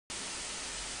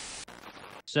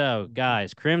So,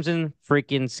 guys, Crimson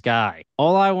freaking Sky.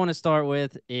 All I want to start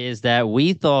with is that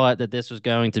we thought that this was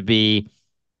going to be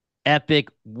epic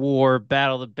war,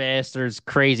 Battle of the Bastards,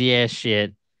 crazy ass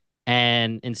shit.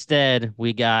 And instead,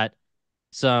 we got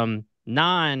some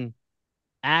non-action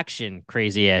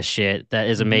crazy ass shit that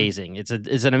is hmm amazing. It's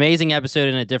an amazing episode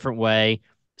in a different way.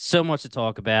 So much to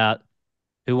talk about.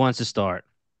 Who wants to start?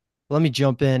 Let me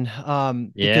jump in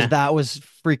because Yeah. that was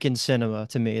freaking cinema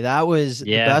to me. That was the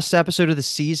Yeah. best episode of the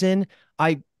season.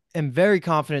 I am very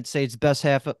confident to say it's best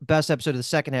episode of the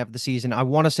second half of the season. I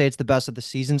want to say it's the best of the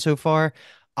season so far.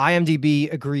 IMDb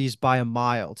agrees by a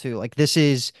mile too. Like this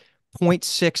is zero point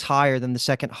 0.6 higher than the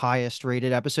second highest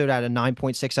rated episode at a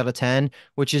 9.6 out of 10,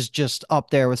 which is just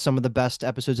up there with some of the best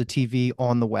episodes of TV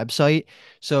on the website.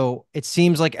 So it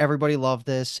seems like everybody loved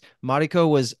this. Mariko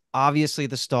was obviously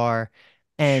the star.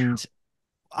 And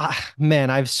man,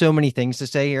 I have so many things to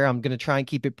say here. I'm going to try and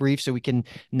keep it brief so we can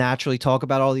naturally talk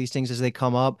about all these things as they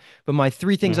come up. But my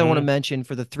three things I want to Mm-hmm. mention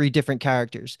for the three different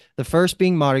characters. The first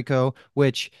being Mariko,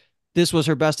 which this was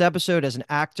her best episode as an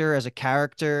actor, as a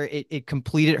character. It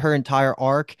completed her entire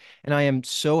arc. And I am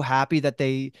so happy that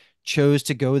they chose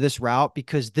to go this route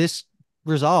because this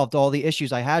resolved all the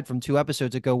issues I had from 2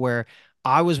 episodes ago where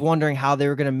I was wondering how they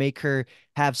were going to make her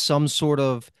have some sort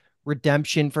of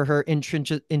redemption for her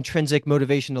intrinsic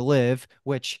motivation to live,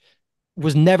 which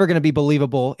was never going to be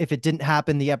believable if it didn't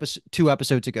happen the episode 2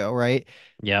 episodes ago, right?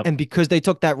 Yep. And because they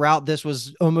took that route, this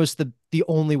was almost the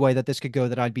only way that this could go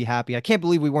that I'd be happy. I can't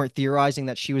believe we weren't theorizing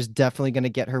that she was definitely going to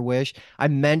get her wish. I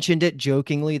mentioned it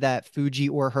jokingly that Fuji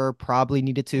or her probably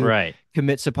needed to Right.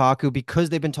 commit seppuku because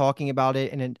they've been talking about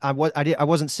it, and I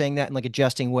wasn't saying that in like a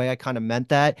jesting way. I kind of meant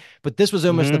that, but this was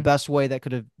almost the Mm-hmm. best way that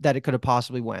it could have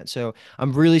possibly went. So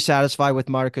I'm really satisfied with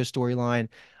Mariko's storyline.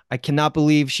 I cannot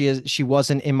believe she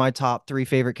wasn't in my top three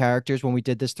favorite characters when we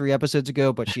did this 3 episodes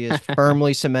ago, but she is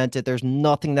firmly cemented. There's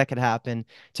nothing that could happen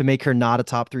to make her not a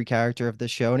top three character of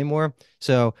this show anymore.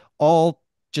 So all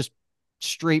just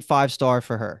straight 5 star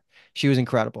for her. She was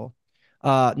incredible.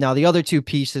 Now the other two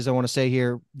pieces I want to say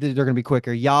here, they're going to be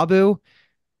quicker. Yabu,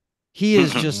 he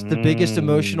is just the biggest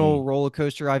emotional Mm. roller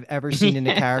coaster I've ever seen in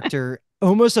a character,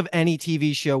 almost of any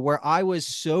TV show, where I was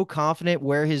so confident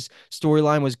where his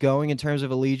storyline was going in terms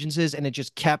of allegiances, and it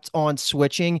just kept on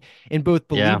switching in both Yeah.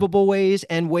 believable ways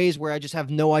and ways where I just have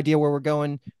no idea where we're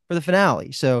going for the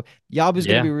finale. So Yabu's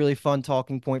going to be Yeah. a really fun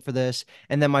talking point for this.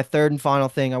 And then my third and final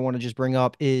thing I want to just bring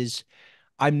up is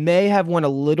I may have went a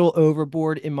little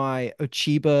overboard in my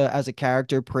Ochiba as a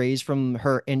character praise from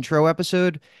her intro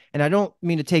episode, and I don't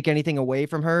mean to take anything away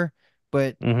from her,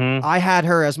 but Mm-hmm. I had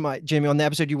her as my Jimmy on the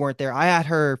episode you weren't there. I had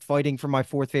her fighting for my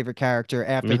fourth favorite character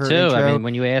after Me her too. I intro. mean,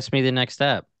 when you asked me the next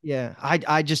step. Yeah,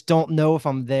 I just don't know if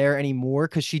I'm there anymore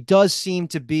because she does seem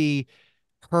to be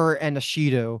her and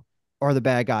Ashido are the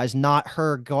bad guys, not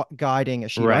her guiding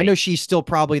Ashido. I know Right. she's still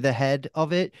probably the head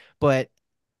of it, but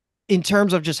in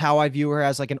terms of just how I view her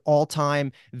as like an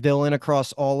all-time villain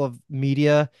across all of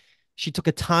media, she took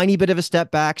a tiny bit of a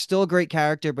step back. Still a great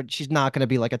character, but she's not going to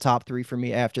be like a top three for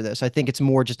me after this. I think it's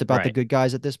more just about the Right. good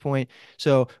guys at this point.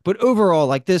 So, but overall,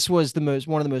 like this was the most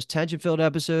one of the most tension-filled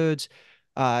episodes.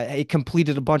 It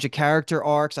completed a bunch of character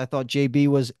arcs. I thought JB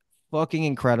was fucking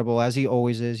incredible as he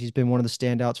always is. He's been one of the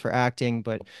standouts for acting.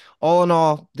 But all in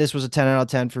all, this was a 10 out of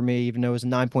 10 for me, even though it was a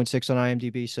 9.6 on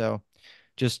IMDb. So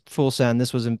just full send.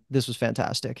 This was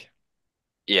fantastic.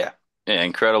 Yeah, yeah,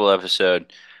 incredible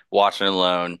episode. Watching it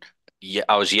alone, yeah,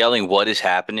 I was yelling, "What is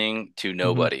happening?" to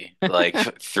hmm nobody, like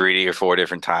 3 or 4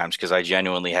 different times, because I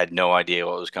genuinely had no idea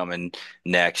what was coming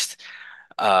next.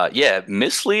 Yeah,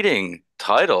 misleading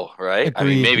title, right? I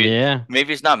mean, Agreed. Yeah.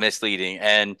 maybe it's not misleading,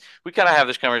 and we kind of have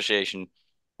this conversation.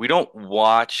 We don't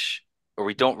watch, or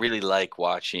we don't really like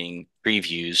watching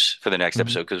previews for the next hmm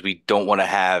episode because we don't want to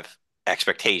have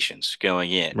expectations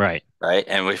going in, Right. right?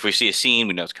 And if we see a scene,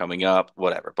 we know it's coming up,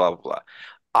 whatever, blah blah blah.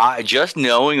 I just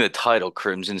knowing the title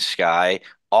Crimson Sky,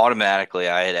 automatically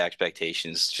I had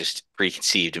expectations just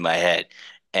preconceived in my head.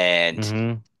 And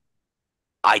Mm-hmm.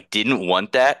 I didn't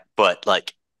want that, but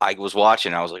like I was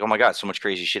watching, I was like, oh my God, so much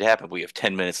crazy shit happened. We have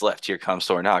 10 minutes left. Here comes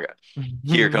Toranaga.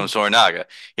 Here comes Toranaga.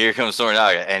 Here comes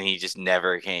Toranaga. And he just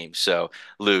never came. So,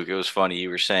 Luke, it was funny. You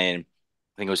were saying, I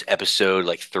think it was episode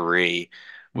like 3.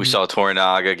 We hmm saw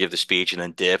Toranaga give the speech and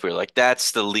then dip. We were like,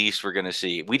 that's the least we're gonna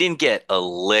see. We didn't get a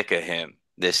lick of him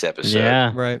this episode.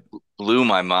 Yeah. Right. Blew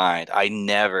my mind. I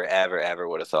never, ever, ever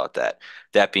would have thought that.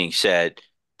 That being said,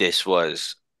 this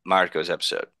was Mariko's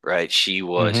episode, right? She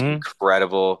was Mm-hmm.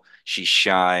 incredible. She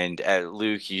shined.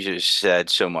 Luke, you just said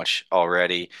so much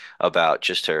already about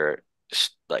just her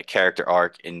like character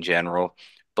arc in general.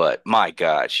 but my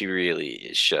God, she really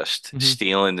is just Hmm.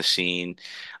 stealing the scene.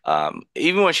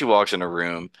 Even when she walks in a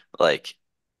room, like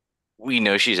we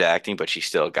know she's acting, but she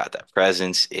still got that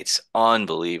presence. It's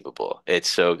unbelievable. It's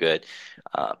so good.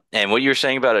 And what you were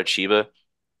saying about Achiba,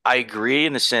 I agree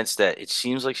in the sense that it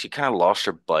seems like she kind of lost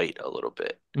her bite a little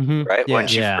bit, Hmm. right? Yeah.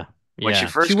 Yeah. When she Yeah. She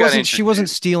first got wasn't she wasn't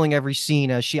introduced, stealing every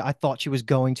scene as I thought she was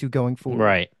going to going forward.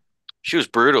 Right. she was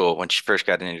brutal when she first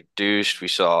got introduced. We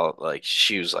saw like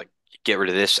she was like, get rid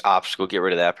of this obstacle, get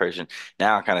rid of that person.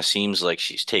 Now it kind of seems like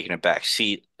she's taking a back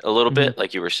seat a little Hmm. bit,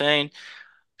 like you were saying.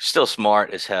 Still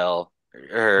smart as hell.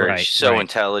 Her Right. Right. so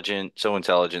intelligent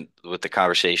with the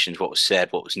conversations, what was said,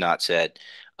 what was not said.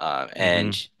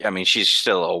 Hmm. I mean, she's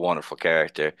still a wonderful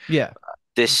character. Yeah.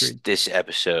 This Agreed. this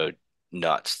episode,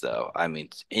 nuts though. I mean,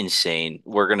 it's insane.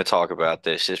 We're gonna talk about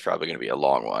this. It's probably gonna be a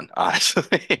long one,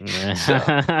 honestly.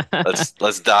 So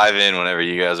let's dive in whenever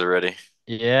you guys are ready.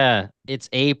 Yeah. It's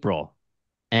April.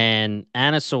 And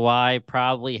Anna Sawai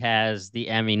probably has the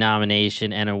Emmy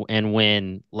nomination and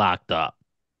win locked up.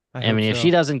 I I hope mean, if she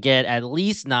so. doesn't get at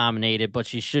least nominated, but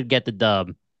she should get the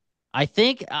dub. I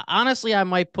think honestly, I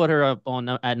might put her up on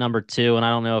at number two, and I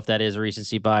don't know if that is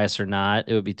recency bias or not.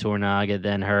 It would be Toranaga,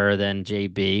 then her, then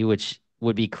JB, which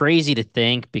would be crazy to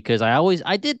think because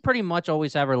I did pretty much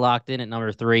always have her locked in at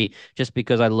number three just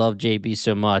because I love JB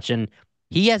so much, and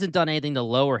he hasn't done anything to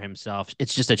lower himself.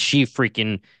 It's just that she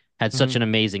freaking had such Hmm. an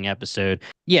amazing episode.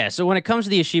 Yeah, so when it comes to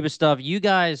the Ashiba stuff, you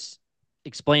guys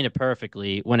explain it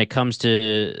perfectly when it comes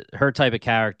to her type of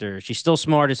character. She's still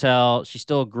smart as hell. She's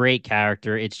still a great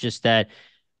character. It's just that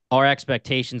our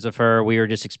expectations of her, we were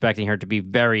just expecting her to be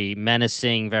very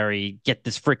menacing, very get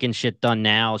this freaking shit done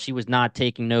now. She was not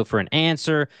taking no for an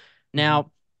answer. Hmm.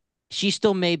 Now, she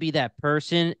still may be that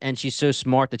person, and she's so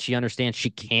smart that she understands she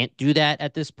can't do that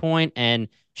at this point, and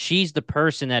she's the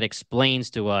person that explains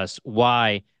to us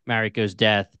why Mariko's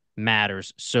death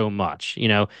matters so much.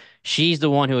 She's the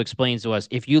one who explains to us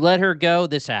if you let her go,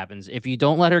 this happens. If you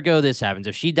don't let her go, this happens.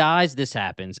 If she dies, this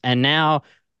happens. And now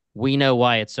we know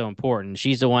why it's so important.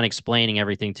 She's the one explaining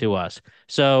everything to us.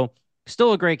 So,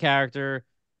 still a great character.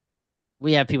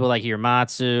 We have people like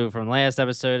Hiramatsu from last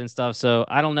episode and stuff. So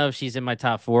I don't know if she's in my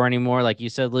top four anymore, like you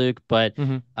said, Luke. But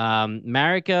Hmm.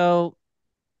 Mariko,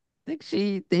 think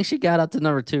she got up to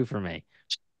number two for me.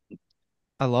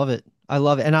 I love it. I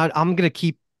love it. And I'm gonna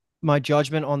keep my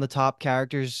judgment on the top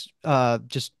characters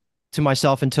just to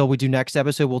myself until we do next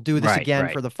episode. We'll do this Right, again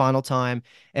right. for the final time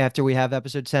after we have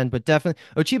episode 10. But definitely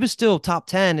Ochiba's still top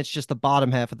 10. It's just the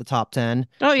bottom half of the top 10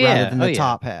 Oh rather yeah, than oh the yeah.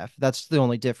 top half. That's the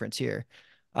only difference here.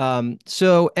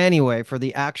 So anyway, for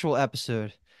the actual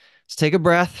episode, let's take a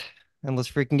breath and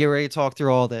let's freaking get ready to talk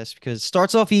through all this because it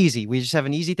starts off easy. We just have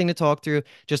an easy thing to talk through,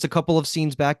 just a couple of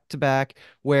scenes back to back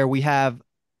where we have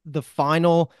the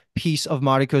final piece of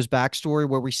Mariko's backstory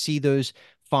where we see those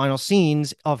final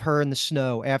scenes of her in the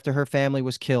snow after her family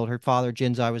was killed. Her father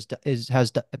Jinzai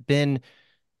has been,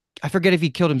 I forget if he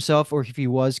killed himself or if he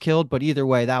was killed, but either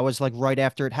way, that was like right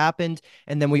after it happened.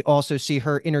 And then we also see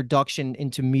her introduction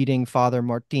into meeting Father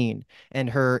Martin and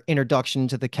her introduction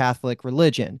to the Catholic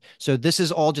religion. So this is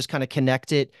all just kind of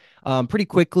connected pretty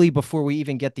quickly before we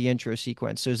even get the intro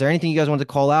sequence. So is there anything you guys want to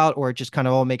call out, or it just kind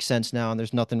of all makes sense now and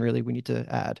there's nothing really we need to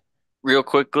add? Real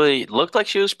quickly, looked like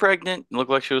she was pregnant,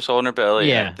 looked like she was holding her belly.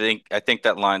 Yeah, I think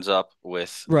that lines up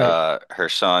with Right. her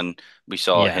son. We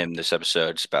saw yeah. him this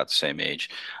episode, it's about the same age.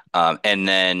 And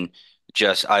then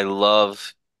just I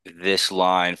love this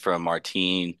line from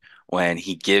Martine when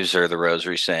he gives her the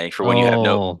rosary saying, for Oh, when you have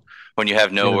no to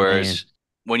the man. words,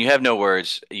 when you have no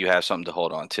words, you have something to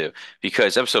hold on to.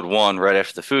 Because episode one, right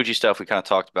after the Fuji stuff, we kind of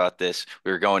talked about this.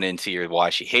 We were going into your why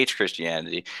she hates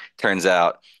Christianity. Turns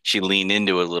out she leaned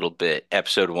into it a little bit.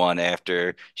 Episode one,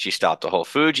 after she stopped the whole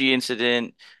Fuji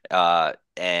incident,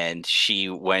 and she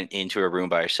went into her room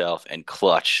by herself and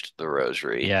clutched the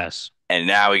rosary. Yes. And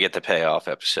now we get the payoff,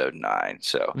 episode nine.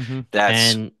 So Hmm.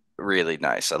 that's And really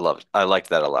nice. I love it. I liked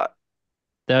that a lot.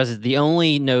 that was the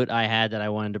only note I had that I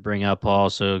wanted to bring up, Paul.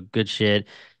 So good shit.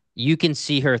 You can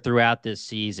see her throughout this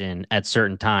season at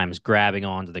certain times grabbing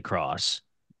onto the cross.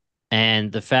 And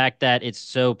the fact that it's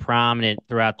so prominent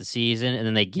throughout the season and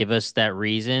then they give us that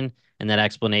reason and that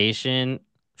explanation,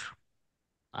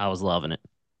 I was loving it.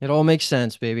 It all makes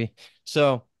sense, baby.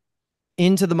 So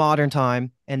into the modern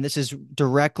time, and this is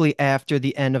directly after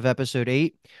the end of episode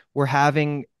 8, we're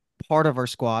having part of our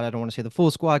squad. I don't want to say the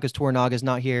full squad because Toranaga is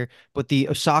not here, but the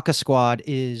Osaka squad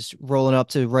is rolling up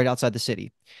to right outside the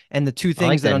city. And the two I like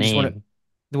things that that I just want to, name.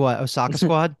 the what, Osaka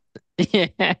squad? Yeah.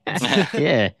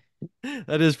 Yeah.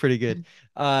 That is pretty good.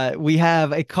 We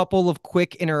have a couple of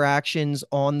quick interactions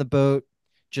on the boat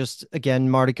just again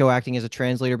Mariko acting as a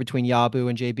translator between Yabu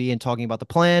and JB and talking about the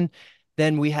plan.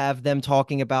 Then we have them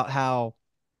talking about how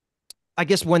I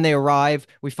guess when they arrive,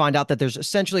 we find out that there's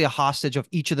essentially a hostage of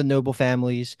each of the noble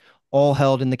families, all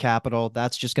held in the capital.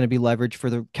 That's just going to be leverage for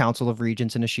the Council of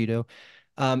Regents in Ishido.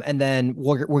 And then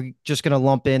we're just going to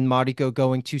lump in Mariko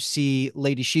going to see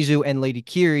Lady Shizu and Lady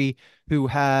Kiri, who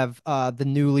have the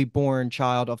newly born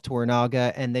child of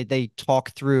Toranaga, and they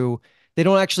talk through. They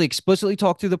don't actually explicitly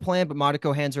talk through the plan, but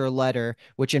Mariko hands her a letter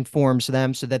which informs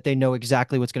them so that they know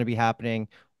exactly what's going to be happening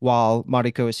while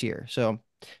Mariko is here. So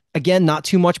again, not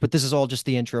too much, but this is all just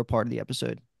the intro part of the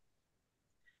episode.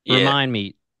 Yeah, Remind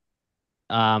me,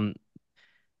 um,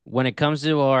 when it comes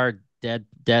to our death,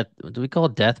 do we call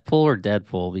it death pool or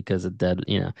Deadpool because of dead?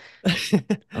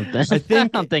 I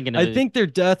think I'm thinking of I it. think they're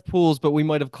death pools, but we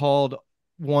might have called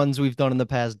ones we've done in the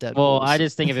past dead Well, I pools.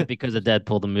 just think of it because of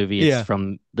Deadpool, the movie. It's Yeah.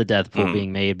 from the Deathpool mm.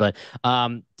 being made. But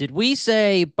did we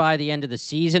say by the end of the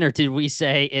season, or did we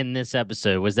say in this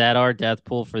episode? Was that our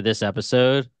Deathpool for this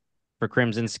episode for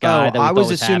Crimson Oh, Sky that we I thought was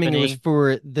was assuming it was happening?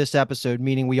 for this episode,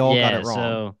 meaning we all got it Yeah.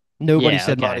 wrong. So Nobody yeah.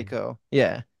 said Okay. Mariko.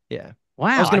 Yeah. Yeah.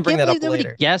 I Wow, was I gonna bring can't that believe up nobody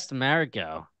later. guessed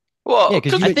Mariko. Yeah, Well,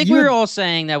 because because I you think you we were had all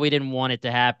saying that we didn't want it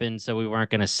to happen, so we weren't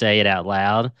going to say it out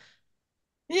loud.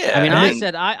 I yeah, mean, I I think and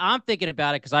said I'm thinking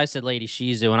about it because I said Lady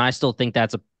Shizu, and I still think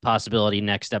that's a possibility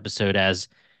next episode. As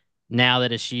now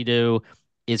that Ishido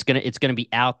is it's gonna be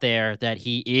out there that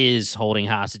he is holding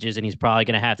hostages, and he's probably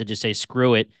gonna have to just say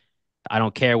screw it. I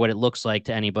don't care what it looks like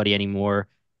to anybody anymore.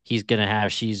 He's gonna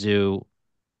have Shizu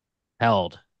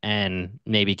held and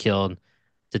maybe killed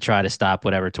to try to stop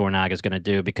whatever Toranaga is gonna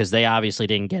do because they obviously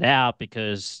didn't get out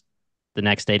because the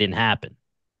next day didn't happen.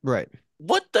 right.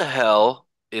 what the hell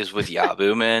is with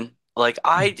Yabu, man? Like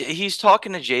he's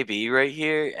talking to JB right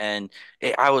here, and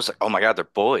I was like, oh my God, they're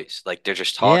boys. Like they're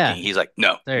just talking. Yeah, He's like,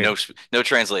 no, there. no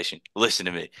translation. Listen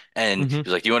to me. And he Hmm.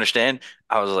 was like, do you understand?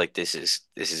 I was like, this is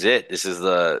it. This is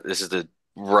the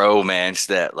romance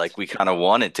that like we kind of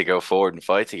wanted to go forward and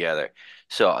fight together.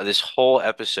 So this whole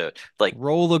episode, like,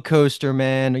 Roller coaster,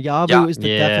 man. yeah, Yabu is the Yeah.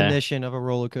 definition of a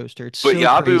roller coaster. It's but so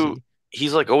Yabu, crazy.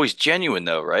 he's like always genuine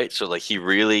though, right? So like he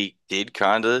really did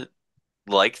kind of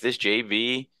like this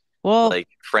JB Well, like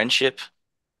friendship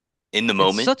in the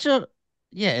it's moment. such a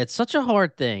yeah, it's such a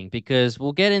hard thing because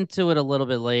we'll get into it a little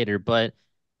bit later, but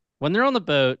when they're on the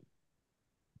boat,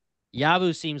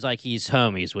 Yabu seems like he's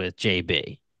homies with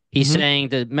JB. He's Hmm. saying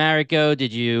to Mariko,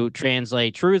 "Did you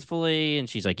translate truthfully?" And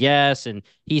she's like, "Yes." And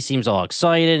he seems all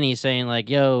excited, and he's saying like,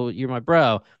 "Yo, you're my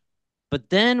bro." But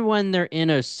then when they're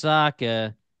in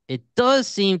Osaka, it does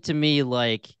seem to me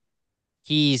like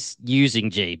he's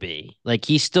using JB. Like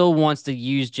he still wants to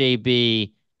use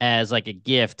JB as like a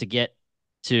gift to get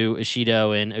to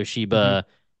Ishido and Hmm. Oshiba.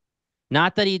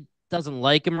 Not that he doesn't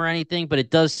like him or anything, but it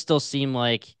does still seem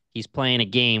like he's playing a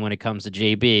game when it comes to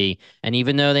JB. And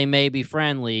even though they may be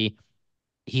friendly,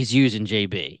 he's using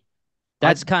JB.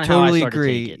 I That's kind of how I totally start to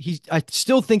take agree. it. I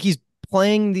still think he's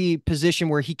playing the position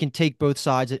where he can take both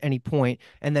sides at any point,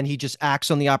 and then he just acts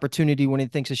on the opportunity when he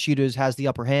thinks Ishido has the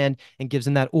upper hand and gives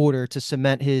him that order to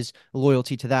cement his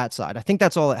loyalty to that side. I think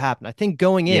that's all that happened. I think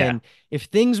going Yeah. in, if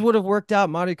things would have worked out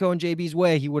Mariko and JB's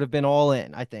way, he would have been all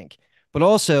in, I think. But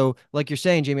also, like you're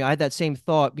saying, Jamie, I had that same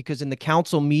thought because in the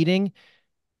council meeting,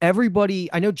 everybody,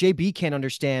 I know JB can't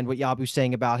understand what Yabu's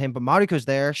saying about him, but Mariko's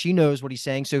there. She knows what he's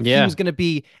saying. So if he Yeah. was going to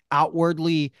be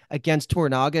outwardly against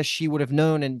Toranaga, she would have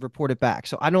known and reported back.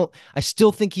 So I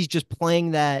still think he's just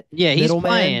playing that Yeah, he's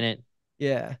middleman. playing it.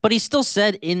 Yeah. But he still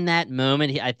said in that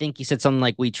moment, I think he said something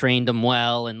like, we trained him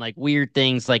well and like weird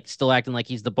things, like still acting like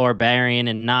he's the barbarian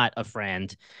and not a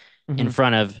friend in Hmm.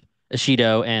 front of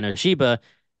Ishido and Oshiba.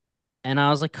 And I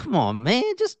was like, come on, man,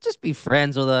 just be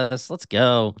friends with us. Let's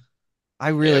go. I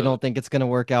really Yeah, don't think it's going to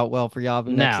work out well for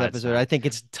Yabu next No, it's episode. I not. think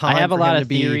it's I time have a for lot him to of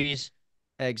be theories.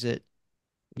 exit.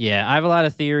 Yeah, I have a lot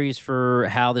of theories for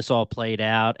how this all played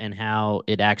out and how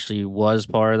it actually was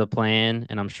part of the plan.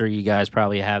 And I'm sure you guys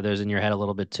probably have those in your head a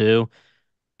little bit too.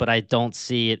 But I don't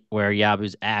see it where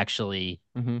Yabu's actually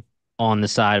Hmm. on the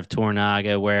side of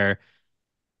Tornaga where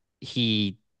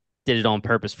he did it on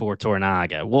purpose for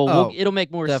Tornaga. Well, Oh, it'll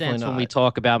make more definitely sense when we not.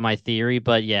 talk about my theory.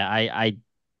 But yeah,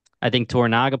 I think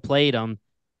Tornaga played him,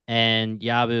 and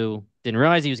Yabu didn't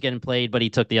realize he was getting played, but he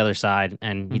took the other side,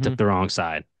 and he Hmm. took the wrong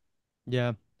side.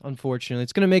 Yeah, unfortunately,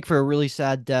 it's going to make for a really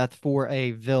sad death for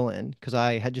a villain because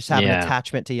I had just have an Yeah,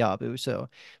 attachment to Yabu. So,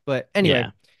 but anyway,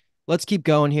 yeah, let's keep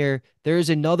going here. There is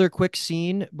another quick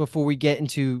scene before we get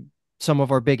into some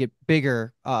of our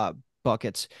bigger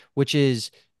buckets, which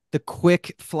is the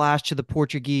quick flash to the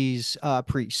Portuguese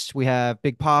priests. We have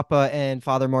Big Papa and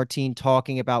Father Martin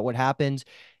talking about what happened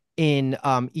in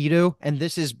Edo, and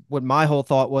this is what my whole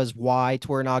thought was why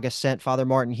Toranaga sent Father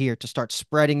Martin here to start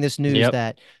spreading this news Yep.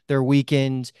 that they're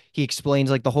weakened. He explains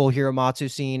like the whole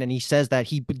Hiramatsu scene, and he says that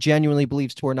he genuinely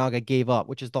believes Toranaga gave up,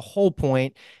 which is the whole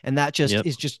point, and that just Yep.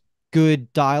 is just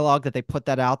good dialogue that they put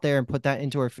that out there and put that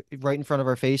into our right in front of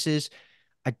our faces.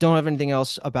 I don't have anything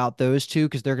else about those two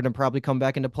because they're going to probably come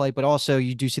back into play. But also,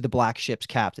 you do see the Black Ship's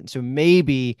captain, so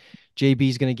maybe JB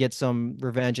is going to get some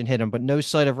revenge and hit him. But no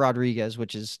sight of Rodriguez,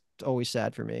 which is always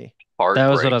sad for me. That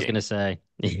was what I was Heartbreaking. gonna say.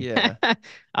 Yeah,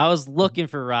 I was looking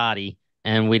for Roddy,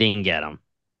 and we didn't get him.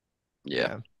 Yeah.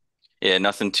 yeah. Yeah,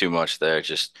 nothing too much there.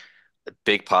 Just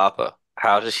Big Papa.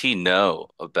 How does he know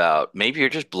about? Maybe you're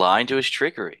just blind to his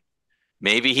trickery.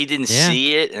 Maybe he didn't Yeah.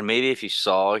 see it, and maybe if he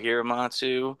saw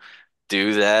Hiramatsu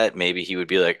do that, maybe he would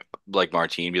be like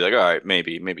Martine, be like, all right,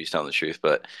 maybe he's telling the truth,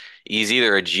 but he's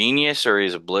either a genius or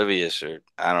he's oblivious, or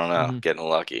I don't know, Hmm. getting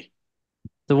lucky.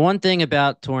 The one thing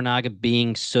about Tornaga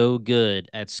being so good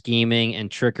at scheming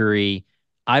and trickery,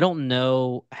 I don't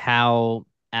know how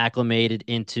acclimated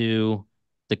into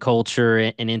the culture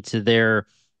and into their,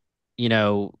 you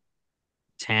know,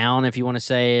 town, if you want to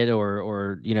say it,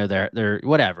 or their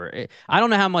whatever. I don't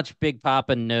know how much Big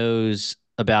Papa knows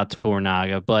about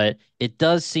Tornaga, but it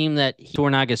does seem that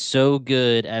Tornaga is so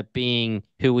good at being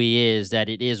who he is that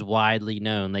it is widely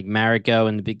known. Like Mariko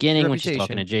in the His beginning when she's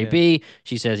talking to reputation. Yeah. JB,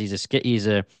 she says he's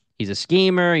a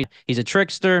schemer, he's a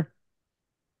trickster.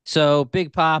 So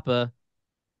Big Papa,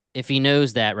 if he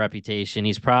knows that reputation,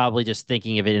 he's probably just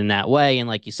thinking of it in that way. And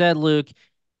like you said, Luke,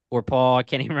 or Paul, I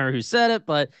can't even remember who said it,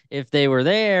 but if they were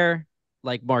there,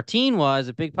 like Martine was,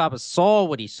 if Big Papa saw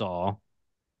what he saw,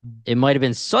 it might have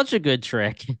been such a good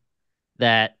trick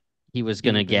that he was He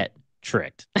gonna would have get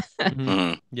tricked. been.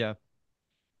 Hmm. Yeah.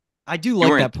 I do You like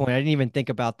that weren't, point. I didn't even think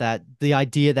about that. The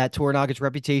idea that Toranaga's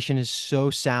reputation is so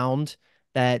sound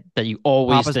that That you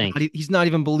always Papa's not, think. he's not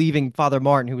even believing Father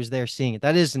Martin, who was there seeing it.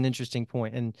 That is an interesting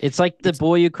point. And It's like the it's,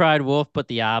 boy who cried wolf, but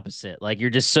the opposite. Like you're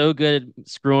just so good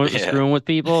at yeah. screwing with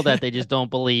people that they just don't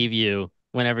believe you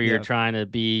whenever you're yeah. trying to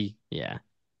be. Yeah.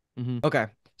 Okay.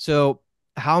 So,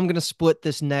 how I'm going to split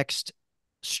this next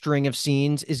string of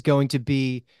scenes is going to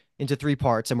be into three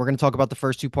parts. And we're going to talk about the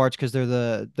first two parts because they're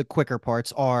the quicker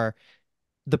parts are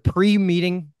the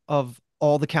pre-meeting of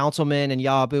all the councilmen and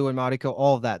Yabu and Mariko,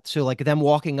 all of that. So like them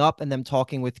walking up and them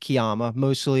talking with Kiyama,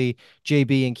 mostly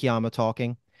JB and Kiyama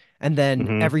talking. And then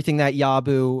Hmm. everything that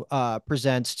Yabu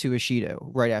presents to Ishido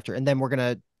right after. And then we're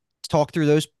gonna talk through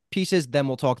those pieces. Then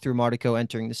we'll talk through Mariko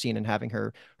entering the scene and having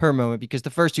her moment because the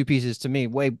first two pieces to me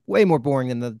way more boring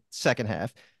than the second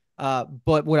half.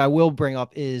 But what I will bring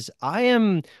up is I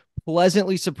am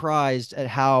pleasantly surprised at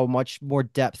how much more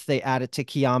depth they added to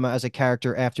Kiyama as a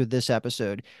character after this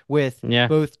episode, with Yeah.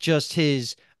 both just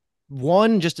his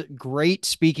one just great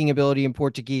speaking ability in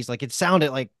Portuguese. Like it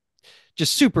sounded like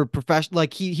just super professional.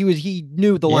 Like he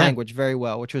knew the Yeah. language very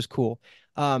well, which was cool.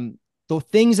 Um, the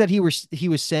things that he was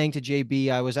saying to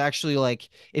JB, I was actually like,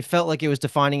 it felt like it was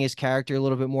defining his character a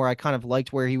little bit more. I kind of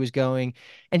liked where he was going,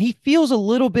 and he feels a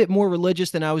little bit more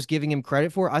religious than I was giving him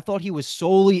credit for. I thought he was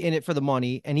solely in it for the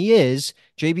money, and he is.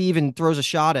 JB even throws a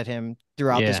shot at him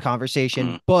throughout this Yeah. conversation,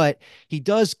 Hmm. but he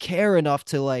does care enough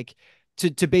to like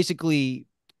to basically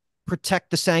protect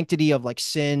the sanctity of like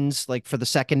sins, like for the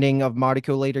seconding of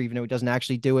Mariko later, even though he doesn't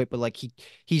actually do it, but like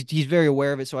he's very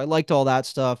aware of it. So I liked all that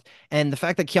stuff, and the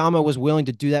fact that Kiyama was willing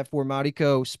to do that for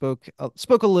Mariko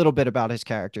spoke a little bit about his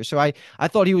character. So I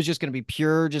thought he was just going to be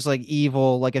pure, just like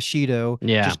evil, like a Shido,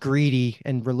 Yeah. just greedy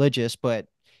and religious, but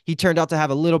he turned out to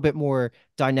have a little bit more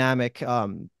dynamic,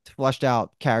 fleshed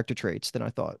out character traits than I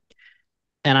thought.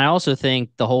 And I also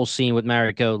think the whole scene with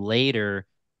Mariko later,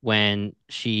 when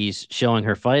she's showing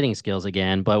her fighting skills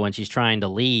again, but when she's trying to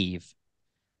leave,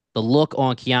 the look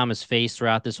on Kiyama's face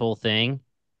throughout this whole thing,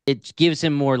 it gives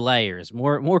him more layers,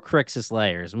 more Crixus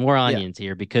layers, more Yeah. onions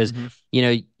here. Because, Hmm.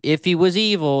 if he was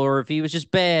evil or if he was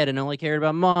just bad and only cared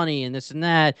about money and this and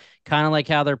that, kind of like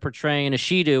how they're portraying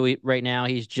Ishido right now,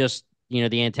 he's just,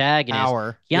 the antagonist.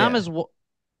 Power. Yeah.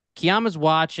 Kiyama's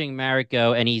watching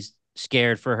Mariko and he's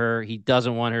scared for her. He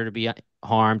doesn't want her to be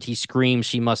harmed. He screams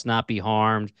she must not be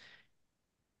harmed.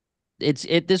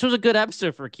 This was a good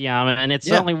episode for Kiyama, and it's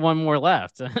Yeah. only one more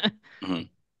left. Hmm.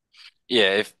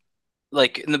 Yeah, if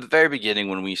like in the very beginning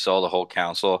when we saw the whole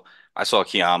council, I saw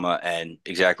Kiyama and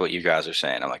exactly what you guys are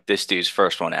saying. I'm like, this dude's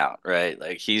first one out, right?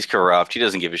 Like he's corrupt. He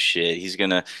doesn't give a shit. He's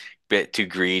gonna get too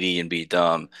greedy and be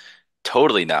dumb.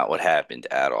 Totally not what happened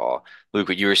at all. Luke,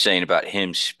 what you were saying about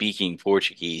him speaking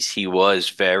Portuguese, he was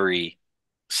very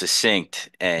succinct,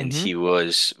 and Hmm. he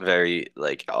was very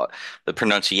like the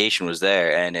pronunciation was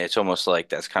there, and it's almost like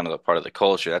that's kind of the part of the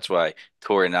culture. That's why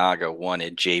Toranaga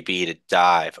wanted JB to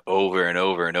dive over and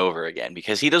over and over again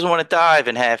because he doesn't want to dive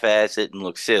and half-ass it and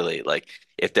look silly. Like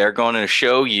if they're going to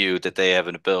show you that they have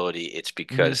an ability, it's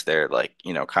Hmm. because they're like,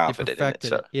 They confident in it. perfected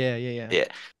So it. Yeah, yeah, yeah. yeah,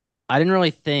 I didn't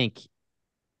really think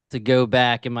to go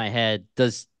back in my head.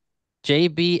 Does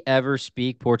JB ever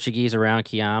speak Portuguese around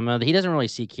Kiama? He doesn't really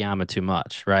see Kiama too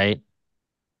much, right?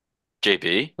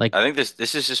 JB, Like, I think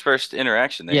this is his first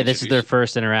interaction. They yeah, this is their introduced.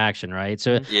 first interaction, right?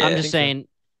 So Hmm. I'm I Yeah, just think so. saying,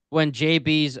 when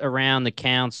JB's around the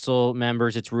council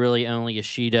members, it's really only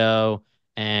Ishido,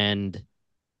 and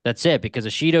that's it. Because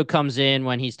Ishido comes in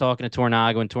when he's talking to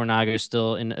Tornaga, when Tornaga's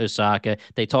still in Osaka.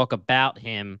 They talk about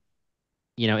him,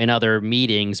 in other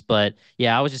meetings. But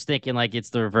yeah, I was just thinking like it's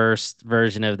the reverse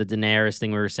version of the Daenerys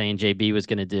thing we were saying JB was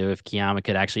going to do if Kiyama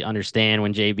could actually understand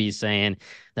when JB's saying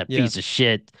that Yeah. piece of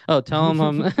shit. Oh, tell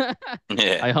him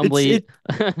yeah. I It's humbly. it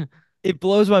it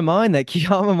blows my mind that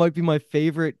Kiyama might be my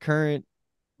favorite current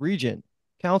regent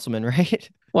councilman, right?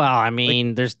 Well, I Like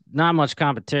mean, there's not much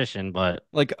competition, but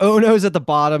Ono's at the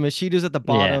bottom, Ishida's at the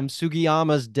yeah, bottom,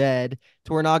 Sugiyama's dead,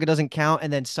 Toranaga doesn't count,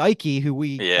 and then Saiki, who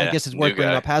I Yeah, guess is worth new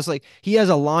bringing guy. up, has like he has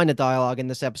a line of dialogue in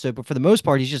this episode, but for the most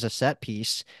part, he's just a set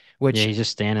piece. yeah, Which he's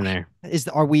just standing there.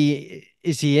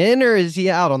 is he in or is he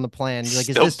out on the plan? Like,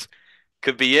 is Still this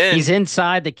could be He's in.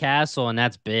 inside the castle, and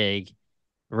that's big.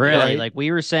 Yeah. Really, right? like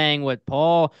we were saying, what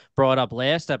Paul brought up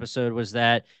last episode was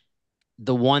that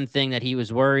the one thing that he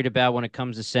was worried about when it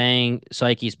comes to saying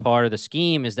Psyche's part of the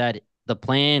scheme is that the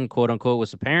plan, quote unquote,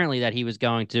 was apparently that he was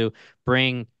going to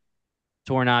bring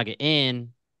Tornaga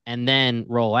in and then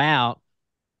roll out,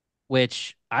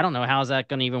 which I don't know how is that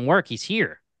going to even work. He's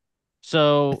here.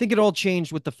 I So, think it all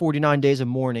changed with the 49 days of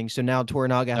mourning, so now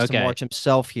Toranaga has to okay. march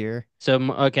himself here.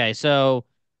 So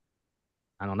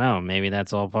I don't know. Maybe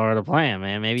that's all part of the plan,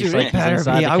 man. Maybe Dude, it Psyche's better inside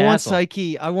be. the I want castle.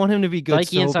 Psyche. I want him to be good Psyche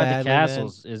so inside the badly,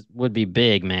 man. castles would be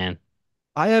big, man.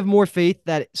 I have more faith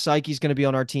that Psyche's going to be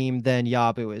on our team than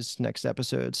Yabu is next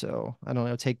episode. So I don't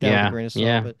know. Take that with a Yeah, grain of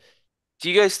salt. yeah. But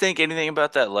Do you guys think anything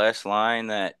about that last line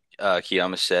that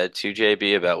Kiyama said to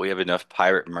JB about we have enough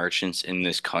pirate merchants in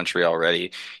this country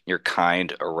already? Your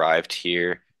kind arrived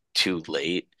here too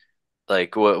late.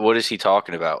 Like what is he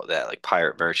talking about with that? Like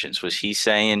pirate merchants? Was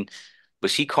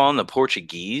he calling the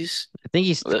Portuguese? I think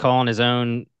he's The- calling his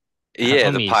own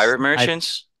Yeah, the homies. pirate I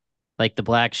merchants. like the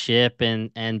Black Ship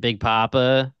and Big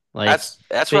Papa. Like,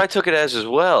 That's what I big, took it as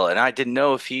well, and I didn't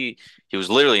know if he was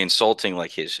literally insulting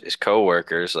like his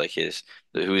coworkers, like his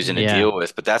who he's in a mhm. yeah, deal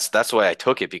with. But that's the way I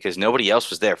took it because nobody else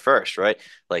was there first, right?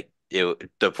 Like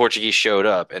the Portuguese showed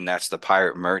up, and that's the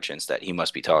pirate merchants that he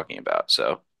must be talking about.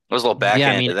 So it was a little Mhm. yeah.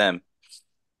 I backhand to mean, them.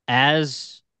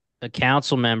 as a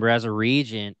council member, as a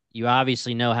regent, you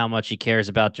obviously know how much he cares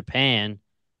about Japan,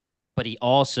 but he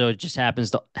also just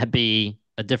happens to be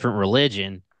a different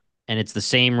religion, and it's the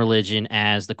same religion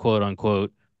as the quote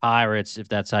unquote pirates, if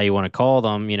that's how you want to call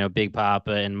them, Big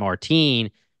Papa and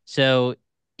Martine. So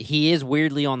he is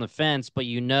weirdly on the fence, but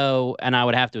and I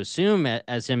would have to assume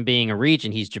as him being a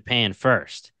regent, he's Japan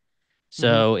first.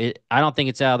 Mhm. So I don't think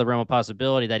it's out of the realm of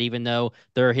possibility that even though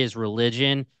they're his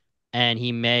religion and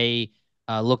he may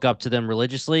look up to them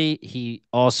religiously, he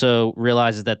also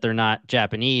realizes that they're not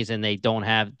Japanese and they don't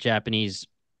have Japanese,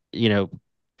 you know,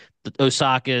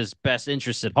 Osaka's best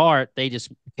interest at heart. They just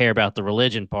care about the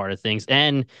religion part of things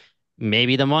and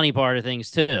maybe the money part of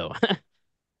things too.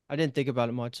 I didn't think about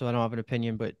it much, so I don't have an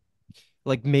opinion. But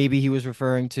like maybe he was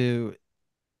referring to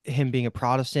him being a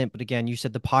Protestant. But again, you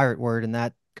said the pirate word, and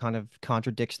that kind of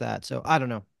contradicts that. So I don't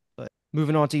know. But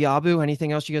moving on to Yabu,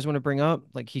 anything else you guys want to bring up?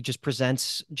 Like he just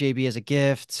presents JB as a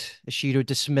gift. Ishido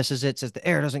dismisses it, says the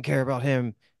heir doesn't care about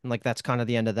him, and like that's kind of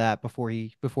the end of that before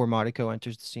Mariko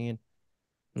enters the scene.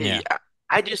 Yeah. Yeah,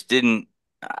 I just didn't.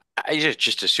 I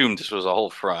just assumed this was a whole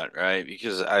front, right?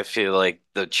 Because I feel like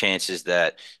the chances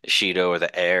that Shido or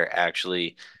the heir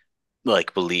actually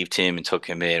like believed him and took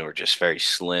him in were just very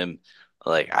slim.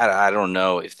 Like I don't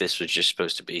know if this was just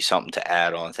supposed to be something to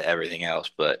add on to everything else,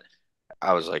 but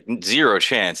I was like zero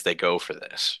chance they go for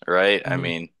this, right? I Hmm.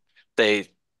 mean, they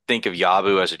think of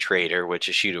Yabu as a traitor, which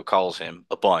Ishido calls him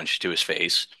a bunch to his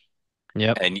face.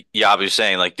 Yep. And Yabu's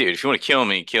saying like, dude, if you want to kill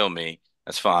me, kill me.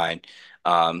 That's fine.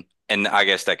 And I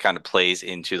guess that kind of plays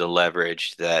into the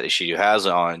leverage that Ishido has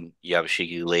on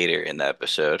Yabushiki later in the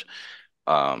episode.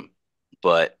 Um,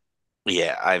 but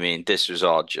yeah, I mean, this was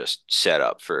all just set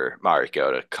up for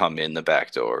Mariko to come in the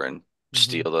back door and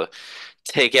Hmm.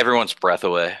 take everyone's breath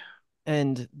away.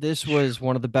 And this was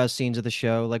one of the best scenes of the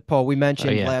show. Like Paul, we Oh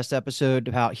mentioned yeah. last episode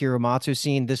about Hiromatsu's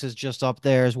scene. This is just up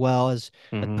there as well as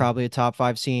Hmm. probably a top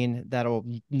five scene that'll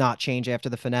not change after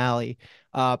the finale.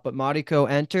 But Mariko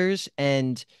enters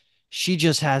and she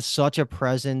just has such a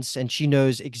presence and she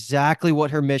knows exactly what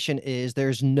her mission is.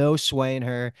 There's no swaying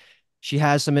her. She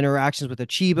has some interactions with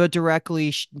Ochiba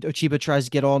directly. Ochiba tries to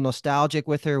get all nostalgic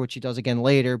with her, which he does again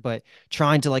later, but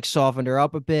trying to like soften her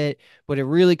up a bit. But it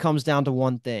really comes down to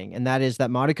one thing, and that is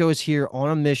that Mariko is here on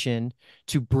a mission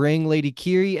to bring Lady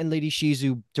Kiri and Lady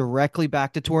Shizu directly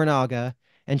back to Toranaga.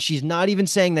 And she's not even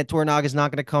saying that Toranaga is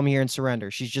not going to come here and surrender.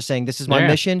 She's just saying, this is my Yeah.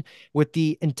 mission, with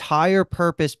the entire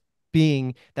purpose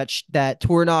being that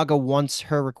Toranaga wants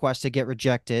her request to get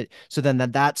rejected. So then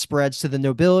that spreads to the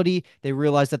nobility. They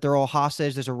realize that they're all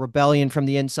hostage. There's a rebellion from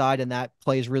the inside, and that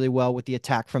plays really well with the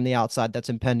attack from the outside that's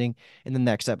impending in the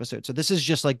next episode. So this is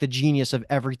just like the genius of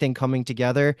everything coming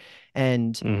together.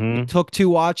 And it Hmm. took two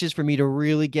watches for me to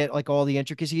really get like all the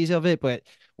intricacies of it. But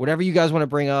whatever you guys want to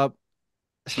bring up,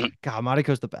 God,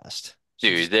 Mariko's the best. She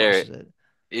Dude, just there crushes it.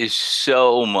 is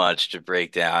so much to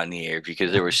break down here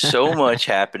because there was so much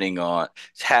happening all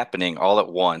at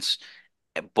once,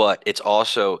 but it's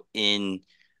also in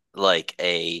like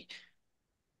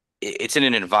it's in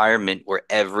an environment where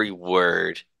every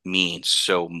word means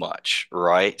so much,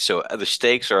 right? So the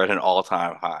stakes are at an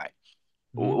all-time high,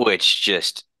 Mhm. which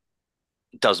just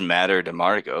doesn't matter to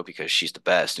Margot because she's the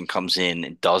best and comes in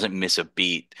and doesn't miss a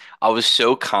beat. I was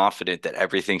so confident that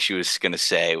everything she was gonna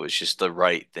say was just the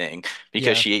right thing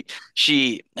because Yeah.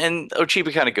 she and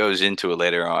Ochiba kind of goes into it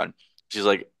later on. She's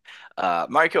like,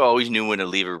 Mariko always knew when to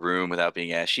leave a room without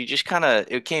being asked. She just kind of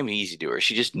it came easy to her.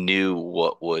 She just knew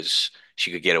what was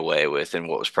she could get away with and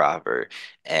what was proper,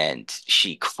 and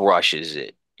she crushes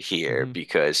it here Hmm.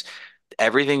 because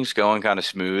everything's going kind of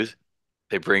smooth.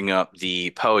 They bring up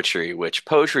the poetry, which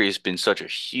poetry has been such a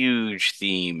huge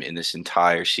theme in this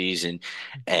entire season,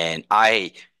 and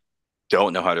I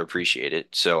don't know how to appreciate it.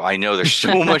 So I know there's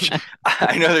so much,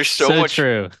 I know there's So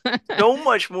true. so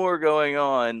much more going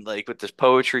on, like with this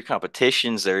poetry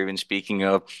competitions they're even speaking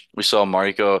of. We saw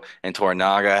Mariko and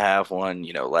Toranaga have one,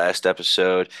 last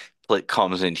episode. It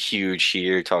comes in huge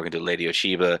here, talking to Lady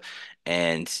Oshiba,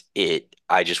 and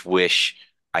I just wish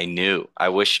I knew. I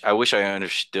wish I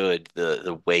understood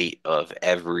the weight of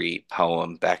every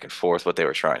poem back and forth, what they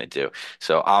were trying to do.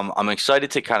 So I'm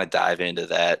excited to kind of dive into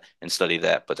that and study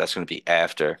that, but that's going to be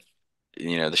after,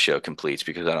 the show completes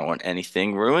because I don't want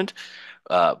anything ruined.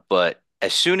 But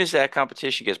as soon as that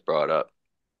competition gets brought up,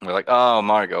 we're like, "Oh,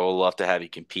 Margot, we'll love to have you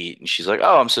compete." And she's like,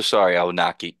 "Oh, I'm so sorry, I will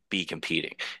not be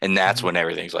competing." And that's Hmm. when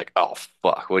everything's like, "Oh,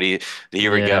 fuck, what do you?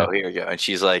 Here we Yeah. go, here we go." And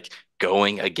she's like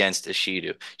going against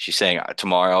Ishido. She's saying,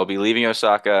 "Tomorrow I'll be leaving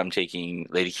Osaka. I'm taking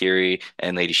Lady Kiri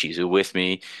and Lady Shizu with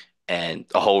me." And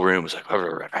the whole room was like,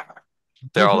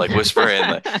 they're all like whispering,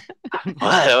 like,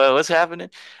 What's happening?"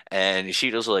 And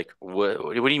Ishido's like,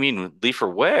 What do you mean leave for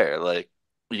where? Like,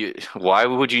 why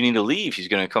would you need to leave? She's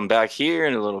gonna come back here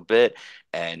in a little bit,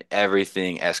 and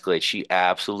everything escalates. She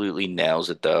absolutely nails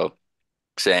it though,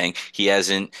 saying he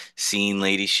hasn't seen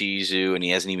Lady Shizu and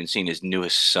he hasn't even seen his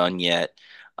newest son yet.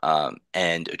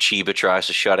 And Chiba tries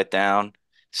to shut it down,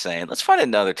 saying, "Let's find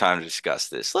another time to discuss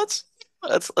this. Let's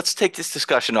take this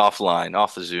discussion offline,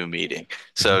 off the Zoom meeting,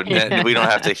 so we don't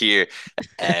have Yeah. to hear."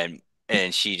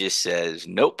 And she just says,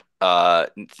 "Nope,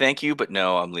 thank you, but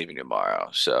no, I'm leaving tomorrow."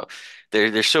 So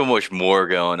there's so much more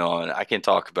going on. I can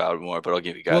talk about it more, but I'll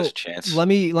give you guys a Well, chance. let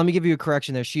me give you a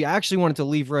correction there. She actually wanted to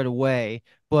leave right away,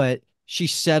 but she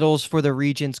settles for the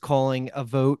regents calling a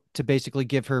vote to basically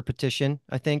give her petition.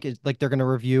 I think it's like they're going to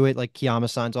review it. Like Kiyama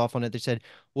signs off on it. They said,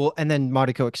 well, and then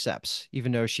Mariko accepts,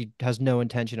 even though she has no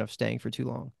intention of staying for too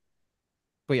long.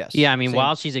 But yes, Yeah, I mean, same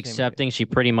while she's same idea. accepting, she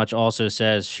pretty much also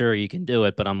says, "Sure, you can do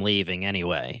it, but I'm leaving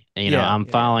anyway." And, Yeah, I'm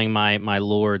yeah, yeah. following my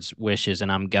lord's wishes,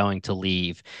 and I'm going to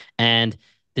leave. And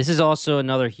this is also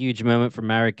another huge moment for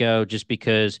Mariko, just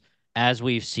because, as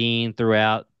we've seen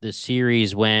throughout the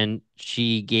series, when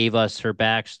she gave us her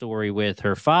backstory with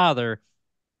her father,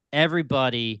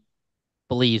 everybody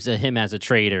believes that him as a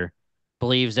traitor,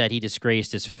 believes that he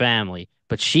disgraced his family.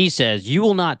 But she says, "You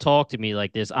will not talk to me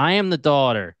like this. I am the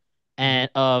daughter Hmm.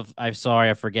 and of I'm sorry,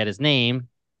 I forget his name.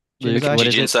 Luke, Jinzai, what Akechi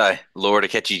is it? Jinsai, Lord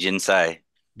Akechi Jinsai.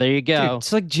 There you dude, go."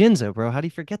 it's like Jinzo, bro. How do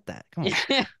you forget that? Come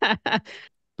on.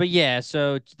 But yeah,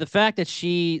 so the fact that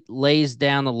she lays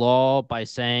down the law by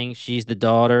saying she's the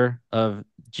daughter of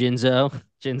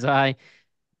Jinzai,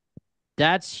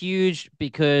 that's huge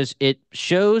because it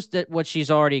shows that what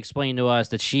she's already explained to us,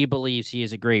 that she believes he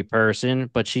is a great person,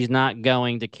 but she's not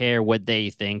going to care what they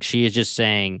think. She is just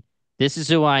saying, "This is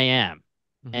who I am,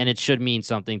 and Hmm. it should mean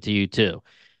something to you too."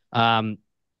 Um,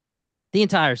 the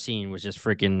entire scene was just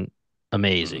freaking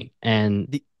Mhm. amazing. And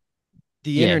The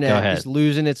the yeah, go internet is ahead.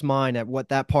 losing its mind at what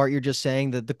that part you're just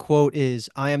saying. That the quote is,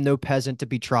 "I am no peasant to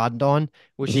be trodden on,"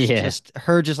 which is Yeah. just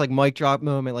her, just like mic drop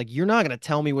moment. Like, you're not gonna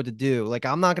tell me what to do. Like,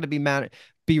 I'm not gonna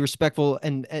be respectful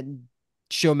and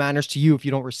show manners to you if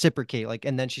you don't reciprocate. Like,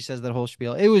 and then she says that whole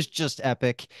spiel. It was just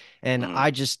epic, and Mhm.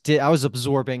 I was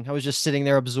absorbing. I was just sitting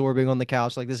there absorbing on the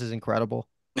couch. Like, this is incredible.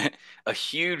 A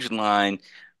huge line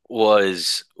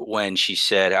was when she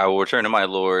said, "I will return to my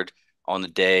lord on the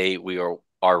day we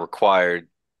are required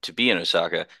to be in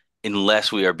Osaka,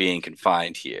 unless we are being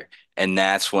confined here." And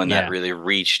that's when that Yeah. really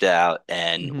reached out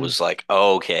and Hmm. was like,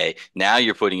 oh, "Okay, now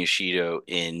you're putting Ishido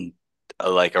in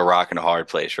like a rock and a hard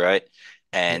place, right?"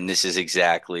 And Yes. this is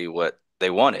exactly what they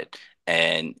wanted.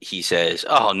 And he says,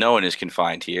 "Oh, no one is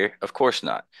confined here. Of course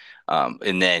not."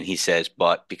 And then he says,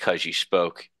 "But because you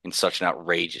spoke in such an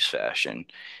outrageous fashion,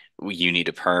 you need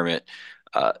a permit."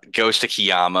 Goes to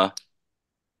Kiyama.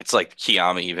 It's like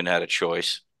Kiyama even had a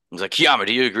choice. He's like, "Kiyama,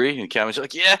 do you agree?" And Kiyama's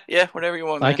like, "Yeah, yeah, whatever you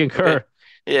want, I man. Okay. concur.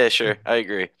 Yeah, sure. I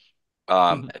agree."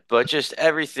 But just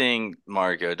everything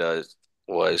Margot does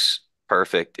was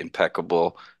perfect,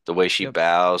 impeccable. The way she Yep.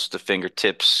 bows, the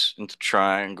fingertips into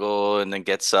triangle, and then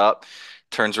gets up,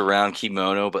 turns around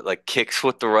kimono, but like kicks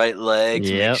with the right leg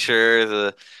to make Yep. sure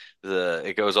the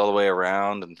it goes all the way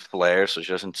around and flares so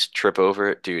she doesn't trip over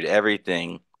it. Dude,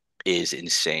 everything is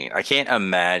insane. I can't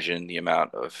imagine the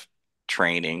amount of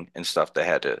training and stuff they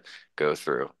had to go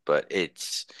through, but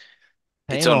it's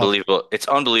Paying off. unbelievable. It's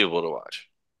unbelievable to watch.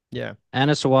 Yeah.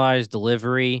 Anna Sawai's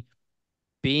delivery,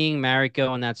 being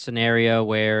Mariko in that scenario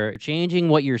where changing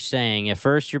what you're saying. At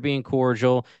first, you're being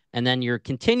cordial, and then you're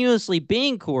continuously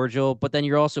being cordial, but then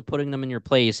you're also putting them in your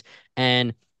place.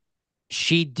 And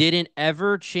she didn't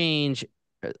ever change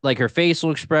like her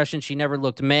facial expression. She never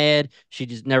looked mad. She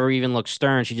just never even looked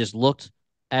stern. She just looked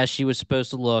as she was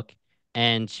supposed to look,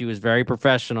 and she was very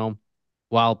professional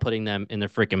while putting them in their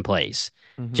freaking place,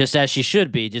 Hmm. just as she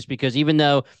should be. Just because even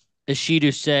though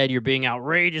Ishidu said you're being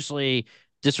outrageously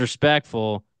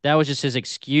disrespectful, that was just his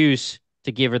excuse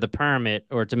to give her the permit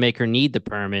or to make her need the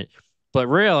permit. But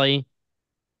really,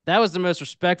 that was the most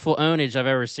respectful ownage I've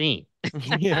ever seen.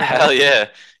 Yeah. Hell yeah.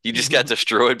 You just got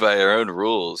destroyed by your own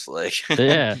rules. Like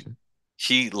Yeah,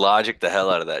 she logicked the hell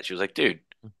out of that. She was like, "Dude,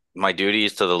 my duty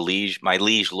is to the liege, my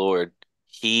liege lord.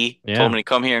 He told yeah. me to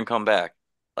come here and come back.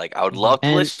 Like I would Hmm. love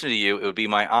to And listen to you. It would be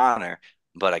my honor,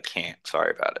 but I can't.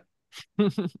 Sorry about it."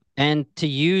 and to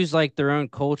use like their own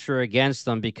culture against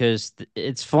them because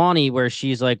it's funny where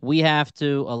she's like, we have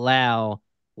to allow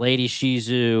Lady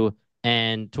Shizu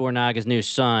and Toranaga's new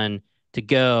son to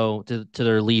go to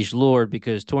their liege lord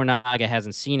because Toranaga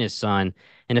hasn't seen his son.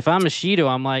 And if I'm Ishido,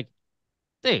 I'm like,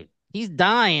 dude, he's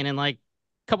dying in like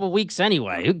a couple weeks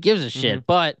anyway. Who gives a Hmm. shit?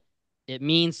 But it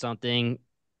means something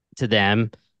to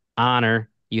them, honor.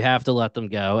 You have to let them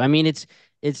go. I mean, it's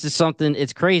just something.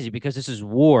 It's crazy because this is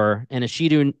war, and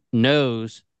Ishidu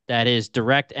knows that his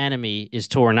direct enemy is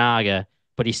Toranaga,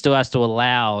 but he still has to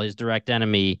allow his direct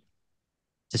enemy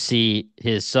to see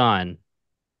his son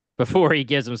before he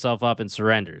gives himself up and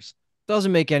surrenders.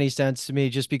 Doesn't make any sense to me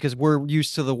just because we're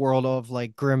used to the world of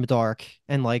like grimdark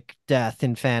and like death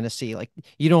and fantasy. Like,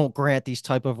 you don't grant these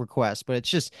type of requests, but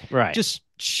it's Right. just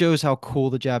shows how cool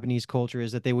the Japanese culture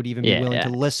is that they would even be willing to Yeah.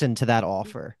 listen to that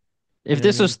offer. You If know what I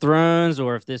this mean? was Thrones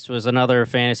or if this was another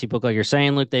fantasy book like you're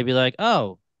saying, Luke, they'd be like,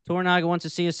 "Oh, Toranaga wants to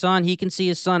see his son. He can see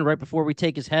his son right before we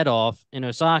take his head off in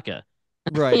Osaka."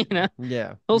 Right. You know,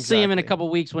 Yeah, he'll see him in a exactly. couple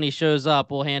weeks when he shows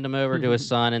up. We'll hand him over to his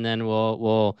son, and then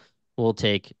we'll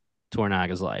take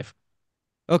Tornaga's life.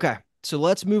 Okay, so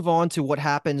let's move on to what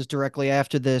happens directly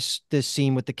after this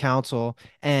scene with the council,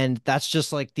 and that's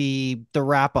just like the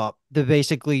wrap up, the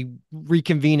basically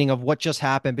reconvening of what just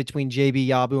happened between JB,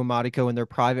 Yabu, and Mariko in their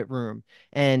private room.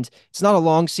 And it's not a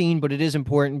long scene, but it is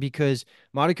important because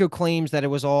Mariko claims that it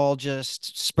was all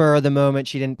just spur of the moment.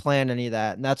 She didn't plan any of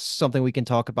that, and that's something we can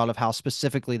talk about of how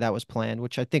specifically that was planned,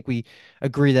 which I think we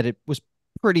agree that it was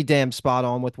pretty damn spot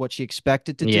on with what she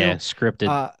expected to Yeah, do.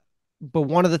 scripted. Uh, but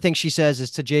one of the things she says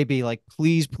is to JB, like,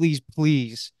 please, please,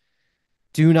 please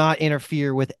do not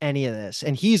interfere with any of this.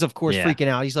 And he's, of course, Yeah, freaking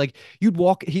out. He's like, you'd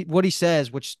walk, what he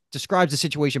says, which describes the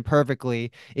situation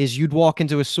perfectly, is you'd walk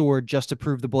into a sword just to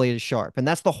prove the blade is sharp. And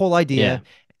that's the whole yeah. idea.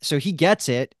 So he gets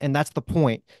it, and that's the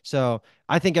point. So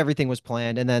I think everything was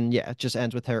planned. And then, yeah, it just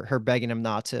ends with her begging him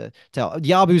not to tell.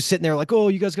 Yabu's sitting there like, oh,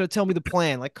 you guys got to tell me the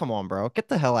plan. Like, come on, bro. Get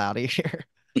the hell out of here.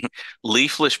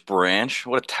 Leafless branch.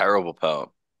 What a terrible poem.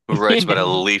 Who writes about a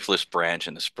leafless branch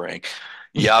in the spring?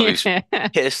 Yabu's Yeah.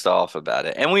 pissed off about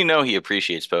it. And we know he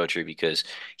appreciates poetry because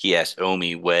he asked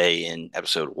Omi Way in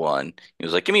episode 1. He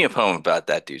was like, "Give me a poem about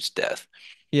that dude's death."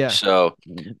 Yeah. So,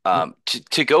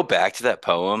 to go back to that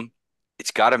poem,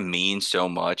 it's got to mean so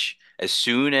much. As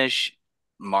soon as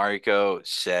Mariko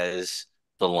says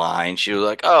the line, she was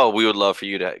like, "Oh, we would love for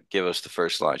you to give us the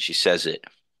first line." She says it,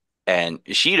 and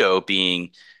Ishido,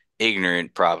 being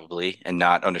ignorant probably and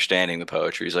not understanding the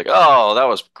poetry, is like, "Oh, that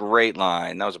was a great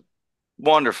line. That was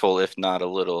wonderful, if not a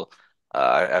little,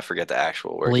 I forget the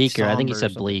actual word he Bleaker. said. I think he Somber or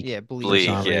said something. bleak Yeah, bleak or or Bleak,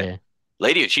 somber. somber. yeah. Yeah.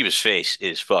 Lady Achiba's face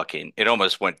is fucking, it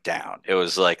almost went down. It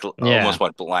was like Yeah. almost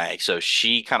went blank. So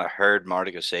she kind of heard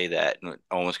Martika say that and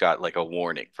almost got like a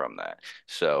warning from that.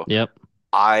 So Yep.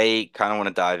 I kind of want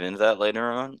to dive into that later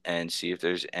on and see if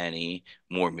there's any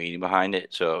more meaning behind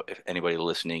it. So if anybody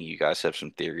listening, you guys have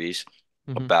some theories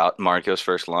Hmm. about Mariko's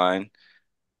first line,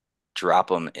 drop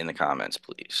them in the comments,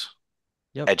 please.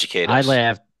 Yep. Educate I us.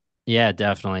 laughed. Yeah,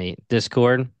 definitely.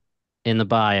 Discord in the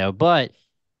bio. But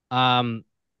um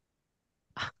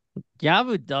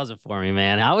Yabu does it for me,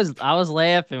 man. I was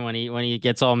laughing when he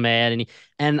gets all mad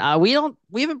and we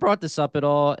haven't brought this up at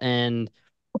all, and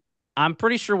I'm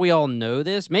pretty sure we all know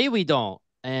this. Maybe we don't.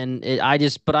 And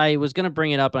but I was gonna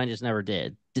bring it up and I just never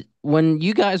did. When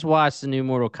you guys watched the new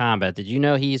Mortal Kombat, did you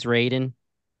know he's Raiden?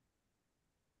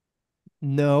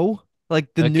 No.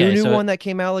 Like the Okay, new so one that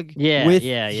came out like yeah, with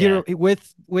yeah, Hiro yeah.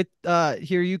 with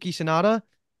Hiroyuki Sanada.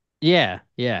 Yeah,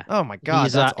 yeah. Oh my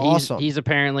God, that's awesome. He's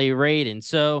apparently Raiden.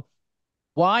 So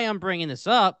why I'm bringing this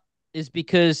up is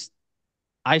because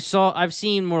I've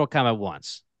seen Mortal Kombat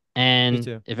once. Me And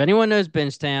too. if anyone knows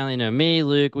Benstown, me,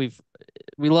 Luke, we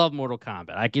love Mortal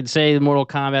Kombat. I can say Mortal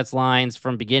Kombat's lines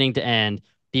from beginning to end,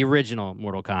 the original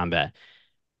Mortal Kombat.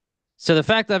 So the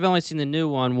fact that I've only seen the new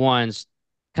one once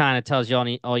kind of tells you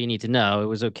all you need to know. It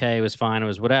was okay, it was fine, it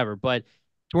was whatever. But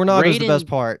Toranaga is the best Raiden,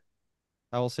 part.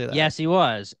 I will say that. yes, he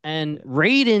was. And Yeah.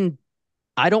 Raiden,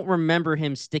 I don't remember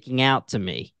him sticking out to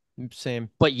me. Same.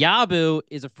 But Yabu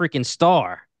is a freaking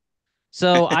star.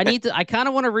 So I kind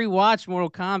of want to rewatch Mortal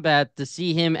Kombat to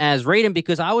see him as Raiden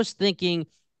because I was thinking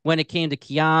when it came to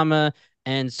Kiyama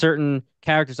and certain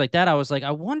characters like that, I was like,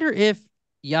 I wonder if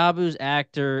Yabu's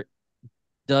actor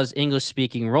does English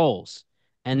speaking roles.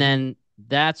 And Hmm. then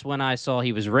that's when I saw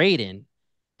he was Raiden,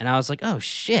 and I was like, oh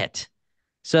shit.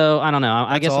 So I don't know.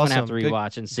 I That's guess I'm gonna have to awesome. Good.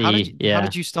 rewatch and see. How Yeah.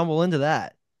 did you stumble into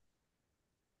that?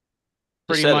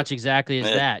 Just Pretty said it. much exactly as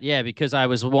Eh. that. Yeah, because I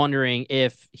was wondering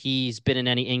if he's been in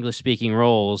any English speaking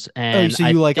roles. Oh, And so I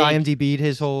you like think IMDb'd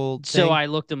his whole so thing? I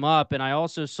looked him up and I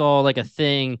also saw like a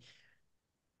thing.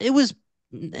 It was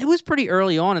pretty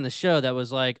early on in the show that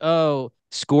was like, oh,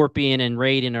 Scorpion and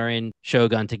Raiden are in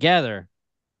Shogun together.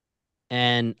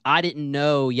 And I didn't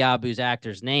know Yabu's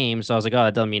actor's name, so I was like, oh,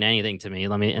 that doesn't mean anything to me.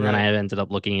 And then I Right. ended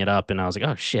up looking it up and I was like,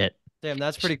 oh shit. Damn,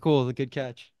 that's pretty cool. A good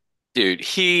catch. Dude,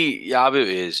 Yabu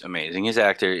is amazing. His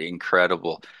actor,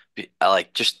 incredible. I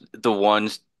like just the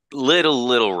one's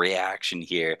little reaction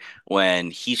here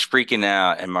when he's freaking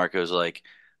out and Marco's like,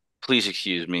 "Please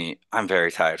excuse me, I'm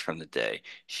very tired from the day."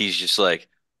 He's just like,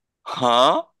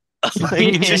 "Huh?"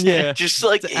 Like Yeah. just It's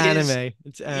like his, anime.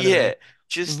 It's anime. yeah,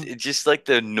 Mhm. just like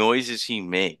the noises he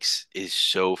makes is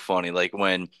so funny. Like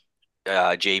when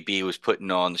JB was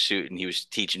putting on the suit and he was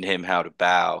teaching him how to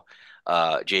bow.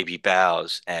 JB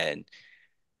bows and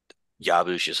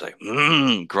Yabu's just like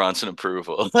grunts in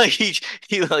approval. Like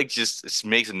he like just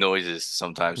makes noises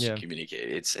sometimes to Yeah.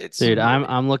 communicate. It's Dude, Mhm. really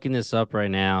I'm looking this up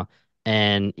right now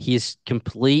and he's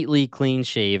completely clean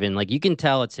shaven. Like you can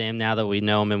tell it's him now that we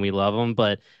know him and we love him,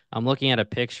 but I'm looking at a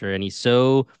picture and he's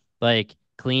so like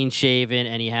clean shaven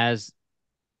and he has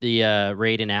the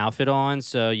Raiden outfit on,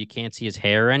 so you can't see his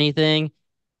hair or anything.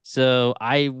 So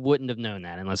I wouldn't have known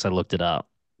that unless I looked it up.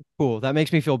 Cool. That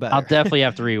makes me feel I'll better. definitely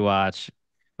have to rewatch.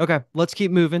 Okay, let's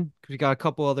keep moving because we got a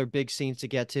couple other big scenes to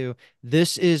get to.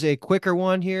 This is a quicker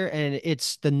one here, and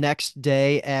it's the next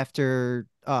day after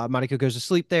Mariko goes to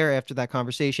sleep there after that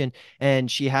conversation,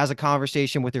 and she has a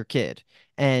conversation with her kid.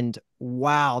 And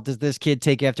wow, does this kid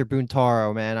take after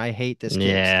Buntaro, man? I hate this kid.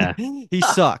 Yeah. He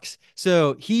sucks.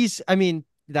 So I mean,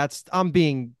 I'm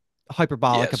being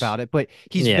hyperbolic yes. about it, but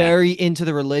he's Yeah. very into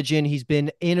the religion. He's been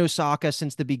in Osaka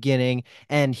since the beginning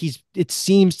and it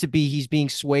seems to be he's being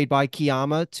swayed by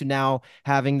Kiyama to now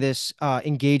having this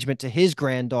engagement to his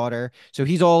granddaughter. So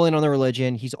he's all in on the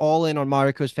religion. He's all in on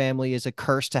Mariko's family is a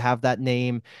curse to have that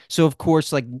name. So of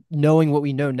course, like knowing what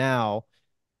we know now,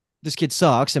 this kid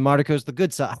sucks and Mariko's the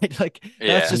good side. Like that's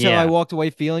Yeah. just how I Yeah. walked away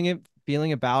feeling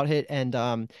about it.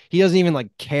 And he doesn't even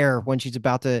like care when she's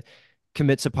about to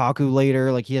commit seppuku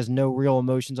later. Like he has no real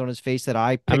emotions on his face that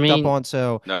I I picked up mean, on.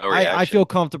 So No I feel reaction.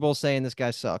 comfortable saying this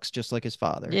guy sucks, just like his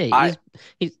father. yeah, I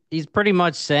he's pretty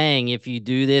much saying if you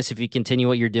do this, if you continue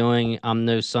what you're doing, I'm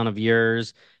no son of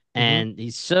yours. Hmm. And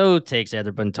he so takes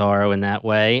Eder Buntaro in that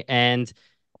way. And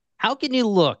how can you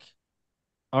look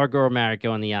our girl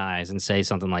Mariko in the eyes and say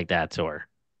something like that to her?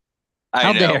 I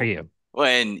How dare know you?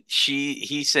 when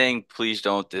he's saying please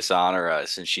don't dishonor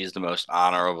us, and she's the most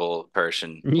honorable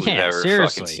person we've Yeah, ever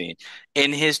fucking seriously. seen.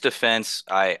 In his defense,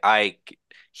 I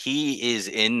he is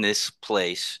in this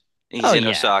place. He's Oh in yeah.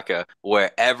 Osaka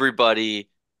where everybody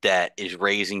that is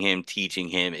raising him, teaching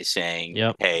him, is saying,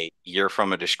 Yep. "Hey, you're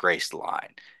from a disgraced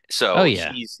line." Oh So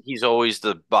yeah. he's always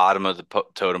the bottom of the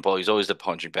totem pole. He's always the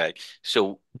punching bag.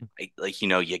 So like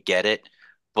you get it,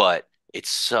 but it's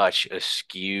such a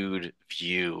skewed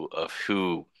view of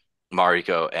who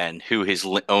Mariko and who his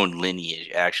own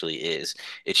lineage actually is.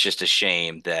 It's just a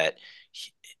shame that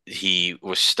he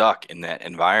was stuck in that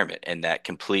environment and that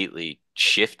completely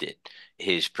shifted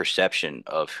his perception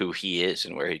of who he is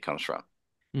and where he comes from.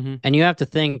 Hmm. And you have to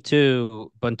think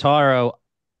too, Buntaro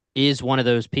is one of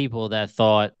those people that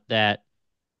thought that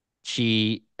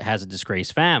she has a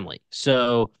disgraced family.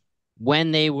 So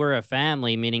when they were a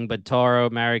family, meaning Buntaro,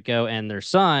 Mariko, and their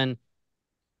son,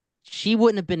 she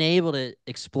wouldn't have been able to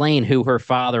explain who her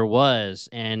father was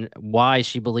and why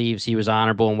she believes he was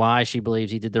honorable and why she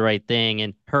believes he did the right thing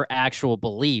and her actual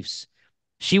beliefs.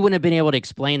 She wouldn't have been able to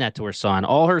explain that to her son.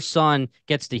 All her son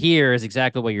gets to hear is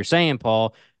exactly what you're saying,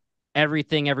 Paul.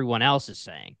 Everything everyone else is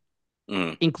saying,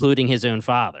 Mm, including his own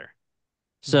father.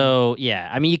 Hmm. So, yeah,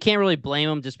 I mean, you can't really blame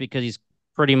him just because he's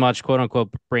pretty much quote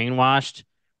unquote brainwashed.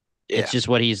 It's yeah, just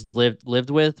what he's lived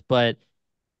with, but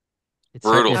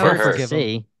brutal it I for don't hurts to her. forgive him.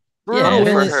 see. Yeah, Brutal it I'm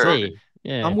for hurts to willing. her. see.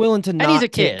 Yeah. I'm willing to And he's a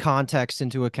not take kid. context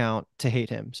into account to hate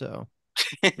him. So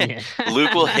Yeah.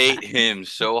 Luke will hate him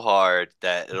so hard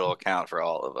that it'll account for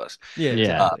all of us. yeah,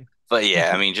 Yeah. Uh, exactly. but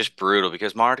yeah, I mean, just brutal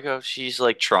because Mariko, she's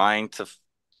like trying to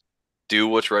do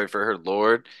what's right for her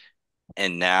Lord.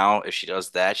 And now, if she does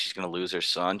that, she's gonna lose her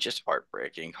son. Just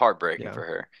heartbreaking, heartbreaking Yeah, for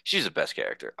her. She's the best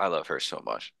character. I love her so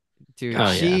much. dude, Oh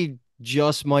God, yeah. she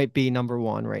just might be number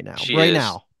one right now. she Right is.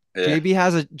 now, Yeah.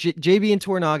 JB and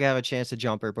Toranaga have a chance to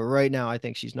jump her, but right now I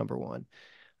think she's number one.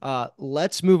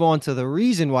 Let's move on to the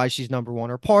reason why she's number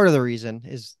one, or part of the reason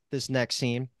is this next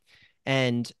scene.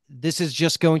 And this is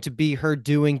just going to be her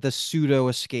doing the pseudo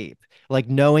escape, like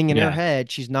knowing in her Yeah.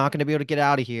 head she's not going to be able to get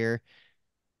out of here,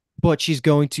 but she's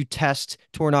going to test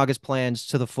Toranaga's plans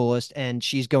to the fullest, and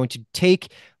she's going to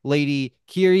take Lady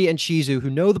Kiri and Shizu, who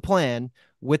know the plan,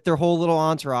 with their whole little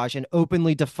entourage, and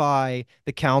openly defy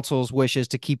the council's wishes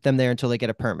to keep them there until they get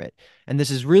a permit. And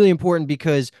this is really important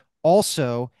because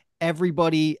also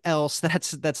everybody else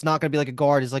that's not going to be like a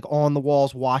guard is like on the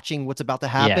walls watching what's about to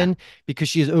Yeah. happen because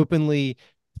she has openly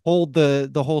told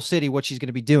the whole city what she's going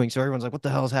to be doing. So everyone's like, what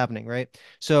the hell is happening, right?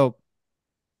 So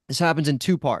this happens in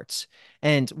two parts.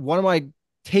 And one of my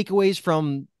takeaways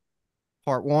from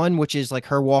part one, which is like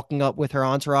her walking up with her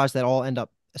entourage that all end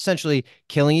up essentially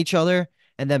killing each other.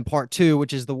 And then part two,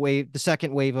 which is the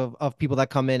second wave of people that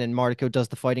come in and Mariko does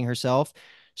the fighting herself.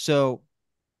 So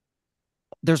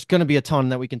there's going to be a ton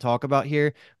that we can talk about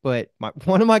here, but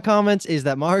one of my comments is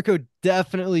that Mariko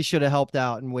definitely should have helped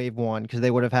out in wave one because they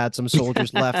would have had some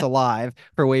soldiers left alive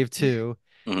for wave two.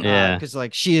 Mhm. Yeah. Because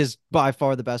like she is by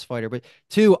far the best fighter. But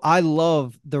two, I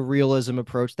love the realism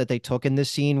approach that they took in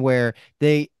this scene where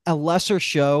a lesser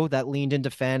show that leaned into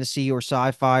fantasy or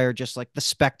sci-fi or just like the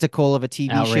spectacle of a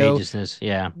TV show Outrageousness.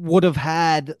 Yeah. would have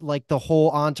had like the whole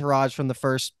entourage from the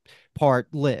first part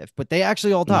live, but they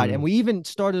actually all died. And Mhm. we even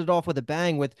started it off with a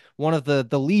bang with one of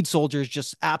the lead soldiers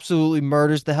just absolutely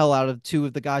murders the hell out of two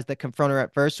of the guys that confront her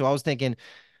at first. So I was thinking,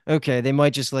 okay, they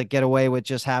might just like get away with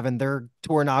just having their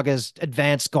Toranaga's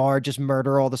advanced guard just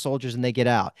murder all the soldiers and they get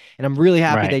out. And I'm really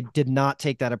happy Right. they did not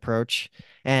take that approach.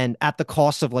 And at the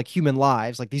cost of like human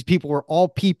lives, like these people were all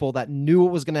people that knew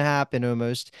what was going to happen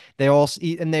almost.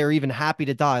 And they were even happy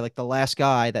to die. Like the last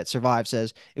guy that survived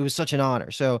says it was such an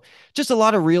honor. So just a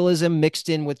lot of realism mixed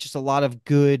in with just a lot of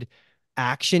good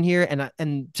action here.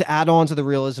 And to add on to the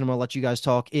realism, I'll let you guys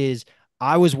talk is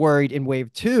I was worried in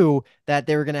wave two that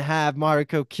they were going to have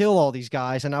Mariko kill all these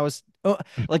guys. And I was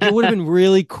like, it would have been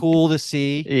really cool to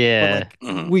see, but Yeah. like,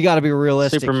 Mhm. we got to be Super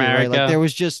realistic here, right? Like Mariko. there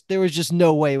was just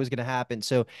no way it was going to happen.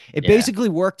 So it Yeah. basically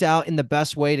worked out in the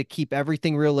best way to keep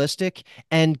everything realistic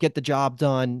and get the job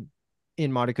done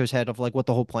in Mariko's head of like what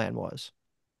the whole plan was.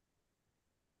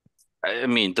 I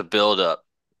mean, the build up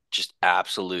just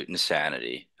absolute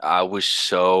insanity. I was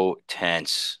so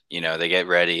tense. They get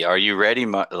ready. Are you ready?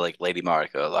 Like Lady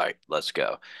Mariko, like, let's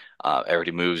go.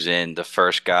 Everybody moves in. The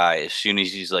first guy, as soon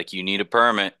as he's like, you need a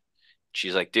permit,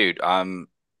 she's like, dude, I'm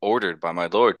ordered by my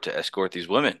lord to escort these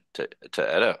women to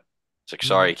Edo. It's like,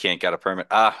 sorry, Mhm. you can't get a permit.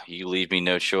 You leave me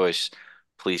no choice.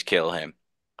 Please kill him.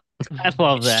 I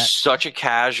love It's that. such a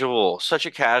casual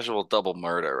double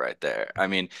murder right there. I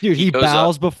mean, Dude, he he goes up.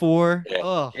 bows before. Yeah,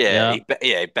 Oh, yeah, Yeah.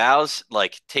 he bows,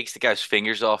 like takes the guy's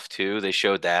fingers off too. They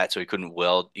showed that, so he couldn't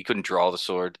draw the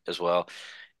sword as well.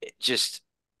 Just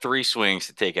three swings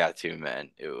to take out two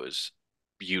men. It was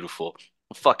beautiful.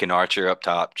 Fucking Archer up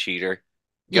top, cheater.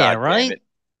 Yeah, God damn right? it.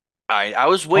 I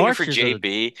was waiting for Archers are the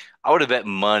JB. I would have bet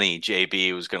money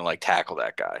JB was gonna like tackle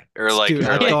that guy dude,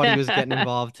 I or like thought he was getting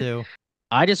involved too.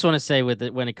 I just want to say with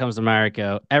it when it comes to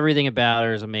Mariko, everything about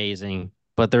her is amazing,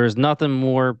 but there is nothing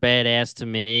more badass to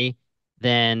me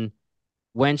than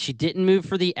when she didn't move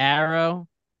for the arrow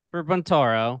for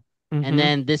Buntaro, and Hmm.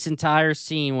 then this entire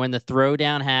scene when the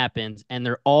throwdown happens and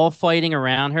they're all fighting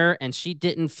around her and she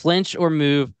didn't flinch or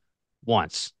move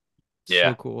once.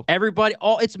 yeah. So cool. Everybody,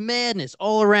 all it's madness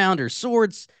all around her,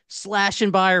 swords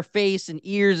slashing by her face and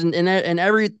ears and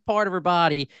every part of her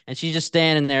body, and she's just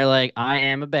standing there like, I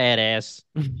am a badass,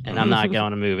 and I'm not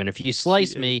going to move. And if you She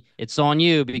slice is. me, it's on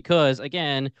you because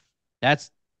again, that's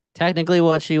technically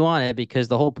what she wanted. Because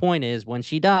the whole point is when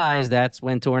she dies, that's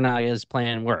when Tornaga's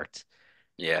plan worked.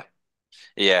 Yeah.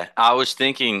 Yeah, I was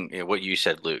thinking what you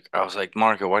said, Luke. I was like,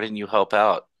 Marco, why didn't you help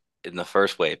out in the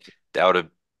first wave? That would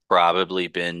have probably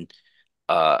been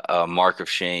a mark of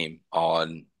shame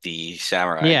on the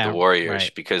samurai, the Yeah, warriors,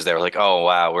 right. because they were like, "Oh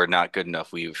wow, we're not good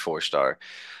enough. We forced our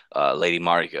Lady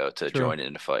Mariko to True. join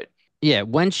in the fight." Yeah,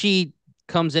 when she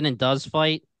comes in and does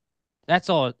fight, that's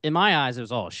all. In my eyes, it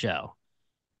was all a show.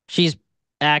 She's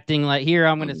acting like here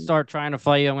I'm gonna Mm, start trying to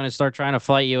fight you. I'm gonna start trying to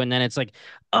fight you, and then it's like,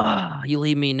 you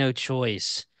leave me no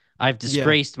choice. I've Yeah.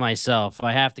 disgraced myself.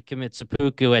 I have to commit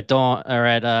seppuku at dawn or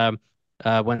at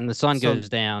when the sun Son. goes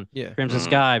down. Yeah. Crimson mm,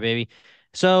 sky, baby.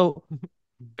 So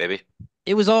baby.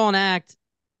 it was all an act,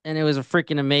 and it was a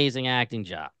freaking amazing acting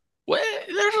job. Well,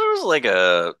 there was like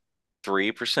a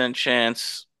 3%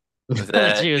 chance That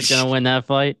that she was gonna win that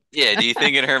fight. yeah, do you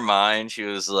think in her mind she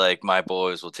was like, my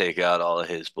boys will take out all of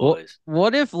his Well, boys?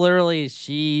 what if literally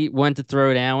she went to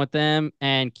throw down with them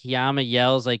and Kiyama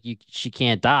yells like she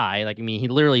can't die? Like I mean, he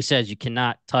literally says you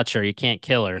cannot touch her, you can't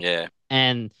kill her. Yeah.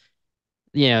 And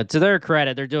to their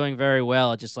credit, they're doing very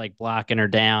well at just like blocking her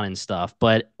down and stuff.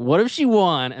 But what if she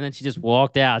won and then she just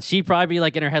walked out? She'd probably be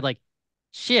like in her head like,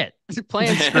 shit,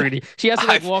 plan screwed. She has to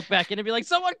like I've walk back in and be like,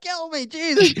 someone kill me,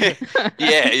 Jesus.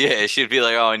 yeah. She'd be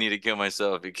like, "Oh, I need to kill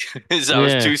myself because I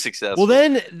was Yeah. too Well, successful."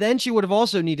 then she would have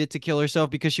also needed to kill herself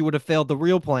because she would have failed the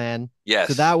real plan.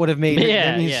 So Yes. that would have made it.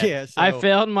 That Yeah, means yeah. yeah. I So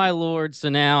failed my lord, so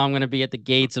now I'm gonna be at the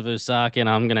gates of Osaka and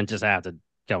I'm gonna just have to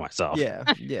kill myself. yeah,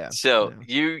 yeah, So yeah,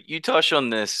 you touched on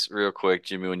this real quick,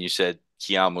 Jimmy, when you said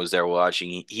Kiyama was there watching.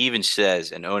 He even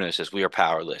says, and Ono says, "We are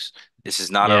powerless. This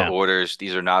is not our Yeah. orders.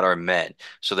 These are not our men."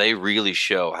 So they really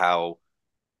show how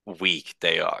weak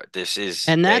they are. This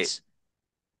is And they. that's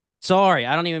sorry,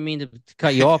 I don't even mean to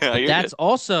cut you off, Oh, but you're good. that's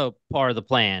also part of the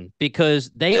plan because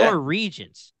they Yeah. are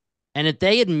regents. And if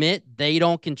they admit they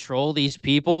don't control these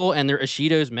people and they're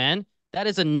Ishido's men, that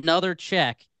is another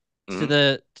check to Hmm.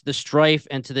 the strife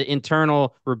and to the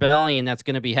internal rebellion that's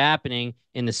going to be happening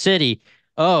in the city.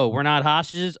 Oh, we're not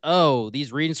hostages. Oh,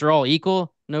 these regents are all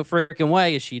equal. No freaking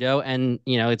way, Ishido. And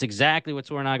it's exactly what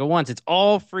Toranaga wants. It's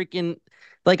all freaking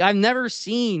like I've never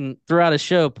seen throughout a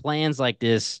show plans like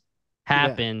this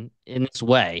yeah. happen in this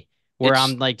way where It's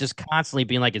I'm like just constantly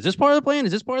being like, is this part of the plan?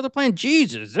 Is this part of the plan?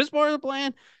 Jesus, is this part of the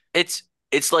plan? it's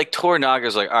it's like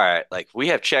Toranaga's like, all right, like we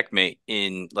have checkmate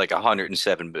in like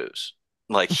 107 boos.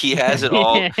 Like he Yeah. has it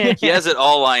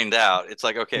all lined out. It's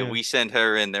like, okay, Yeah. we send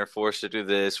her in, they're forced to do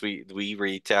this, we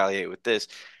retaliate with this.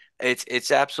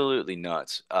 It's absolutely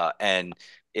nuts. And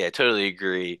yeah, totally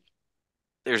agree.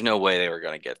 There's no way they were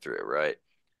gonna get through it, right?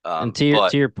 And But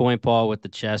to your point, Paul, with the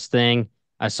chess thing,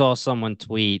 I saw someone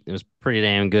tweet. It was pretty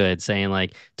damn good, saying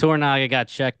like Toranaga got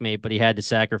checkmate, but he had to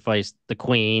sacrifice the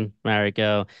queen,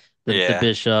 Mariko, the yeah,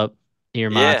 bishop,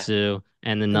 yeah, Iramatsu,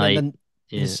 and the And then knight,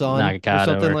 his yeah, son or Nagakata.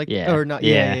 something Or like yeah, or not.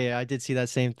 Yeah, yeah, yeah, yeah. I did see that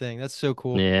same thing. That's so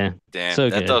cool. yeah, damn, so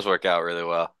that good. does work out really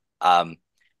well.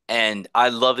 And I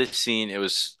love this scene. It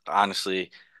was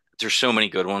honestly, there's so many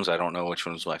good ones. I don't know which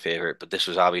one was my favorite, but this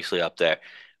was obviously up there.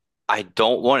 I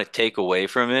don't want to take away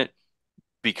from it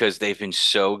because they've been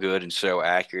so good and so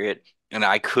accurate. And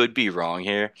I could be wrong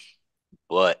here,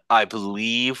 but I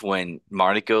believe when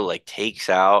Mariko like takes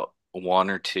out one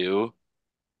or two,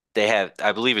 They have,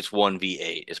 I believe it's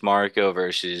 1v8. It's Mariko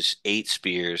versus 8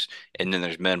 spears, and then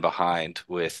there's men behind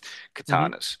with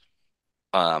Hmm. katanas.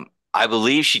 I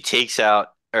believe she takes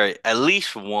out, or at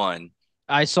least one,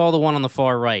 I saw the one on the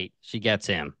far right. She gets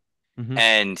him. Hmm.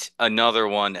 and another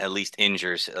one at least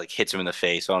injures, like hits him in the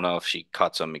face. I don't know if she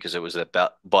cuts him because it was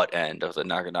the butt end of the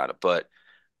Naginata, but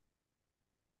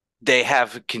they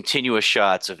have continuous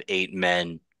shots of 8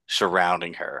 men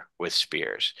surrounding her with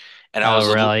spears. And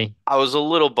Oh, really? I was a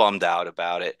little bummed out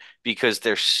about it because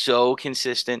they're so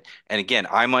consistent. And again,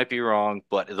 I might be wrong,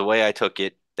 but the way I took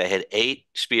it, they had 8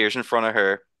 spears in front of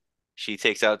her. She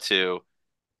takes out 2.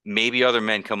 Maybe other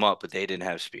men come up, but they didn't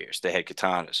have spears. They had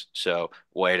katanas. So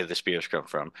where did the spears come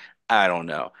from? I don't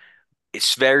know.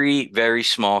 It's very, very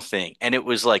small thing. And it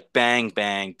was like bang,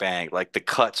 bang, bang. Like the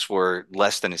cuts were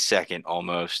less than a second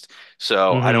almost.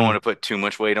 So I don't want Mm-hmm. to put too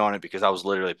much weight on it because I was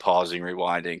literally pausing,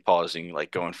 rewinding, pausing,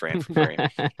 like going frame for frame.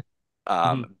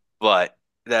 Hmm. But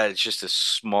that is just a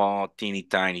small, teeny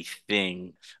tiny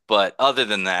thing. But other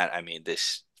than that, I mean,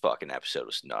 this fucking episode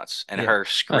was nuts. And Yeah. her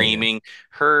Oh, yeah. screaming,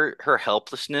 her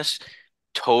helplessness,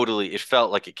 totally, it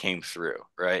felt like it came through,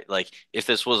 right? Like if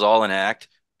this was all an act,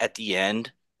 at the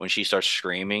end when she starts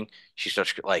screaming, she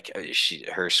starts like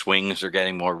her swings are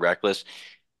getting more reckless.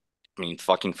 I mean,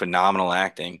 fucking phenomenal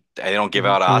acting. They don't give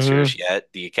Hmm. out Oscars Mm-hmm. yet.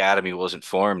 The Academy wasn't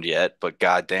formed yet, but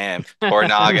goddamn,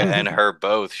 Toranaga and her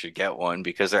both should get one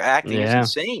because their acting is Yeah.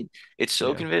 insane. It's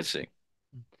so Yeah. convincing.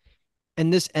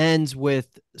 And this ends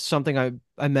with something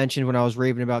I mentioned when I was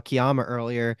raving about Kiyama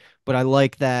earlier, but I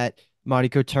like that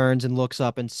Mariko turns and looks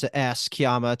up and asks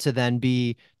Kiyama to then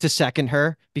be to second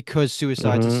her because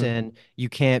suicide's a Mm-hmm. sin. You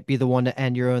can't be the one to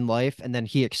end your own life, and then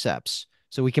he accepts.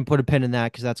 So we can put a pin in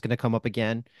that because that's going to come up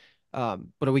again. But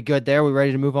are we good there? We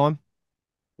ready to move on?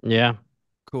 Yeah.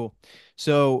 Cool.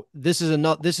 So this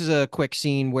is a quick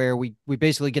scene where we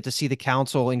basically get to see the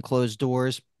council in closed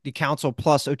doors. The council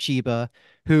plus Ochiba,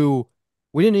 who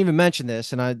we didn't even mention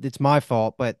this, and it's my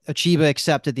fault, but Ochiba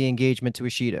accepted the engagement to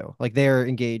Ishido. Like they're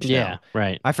engaged Yeah. now.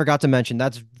 Right. I forgot to mention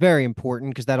that's very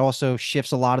important because that also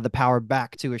shifts a lot of the power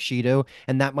back to Ishido,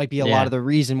 and that might be a lot Yeah. of the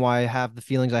reason why I have the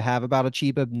feelings I have about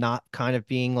Ochiba not kind of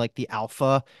being like the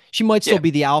alpha. She might still Yeah,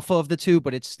 be the alpha of the two,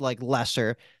 but it's like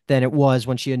lesser than it was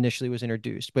when she initially was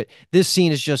introduced. But this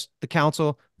scene is just the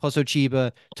council plus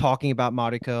Ochiba talking about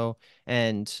Mariko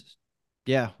and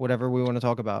yeah, whatever we want to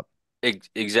talk about.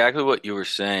 exactly what you were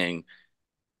saying.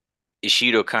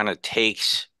 Ishido kind of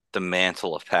takes the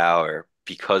mantle of power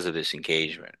because of this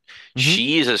engagement. Hmm.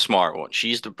 She's a smart one.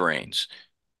 She's the brains.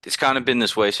 It's kind of been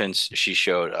this way since she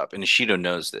showed up, and Ishido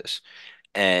knows this.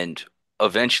 And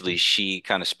eventually she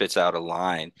kind of spits out a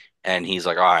line, and he's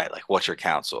like, "All right, like, what's your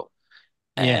counsel?"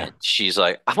 Yeah. And she's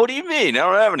like, "What do you mean? I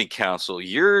don't have any counsel.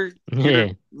 You're,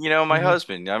 Yeah. my Hmm.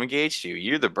 husband. I'm engaged to you.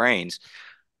 You're the brains.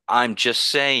 I'm just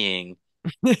saying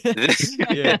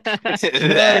Yeah.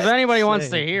 If that." Just anybody wants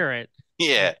to saying. hear it.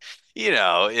 Yeah.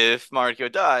 If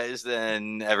Mariko dies,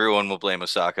 then everyone will blame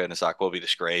Osaka and Osaka will be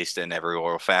disgraced and every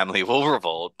royal family will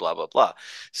revolt, blah, blah, blah.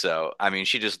 So, I mean,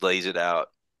 she just lays it out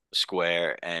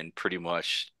square and pretty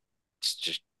much it's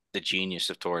just the genius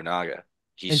of Toranaga.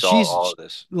 He And saw all she's of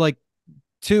this. like,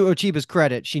 to Ochiba's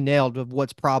credit, she nailed of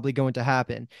what's probably going to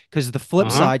happen. Because the flip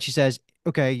Uh-huh. side, she says,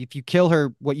 okay, if you kill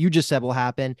her, what you just said will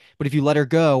happen. But if you let her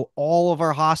go, all of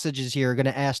our hostages here are going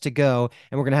to ask to go,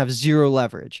 and we're going to have zero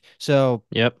leverage. So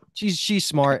Yep. she's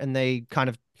smart, and they kind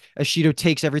of Ashido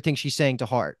takes everything she's saying to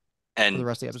heart for the And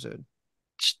rest of the episode.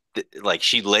 like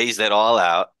she lays that all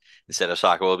out and said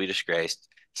Osaka will be disgraced.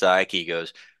 Saiki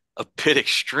goes, a bit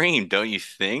extreme, don't you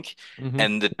think? Hmm.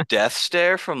 And the death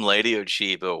stare from Lady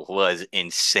Ochiba was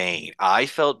insane. I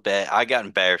felt bad. I got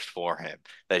embarrassed for him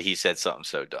that he said something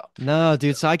so dumb. No, So,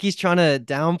 dude, Saiki's trying to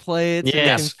downplay it so he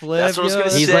Yeah. can that's flip. what I was gonna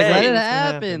Yo, that's He's like, let say. it exactly what's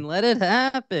gonna happen. happen. Let it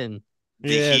happen.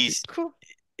 Yeah, dude, He's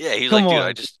Yeah, he's come like, dude,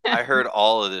 on. I heard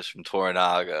all of this from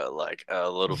Toranaga like a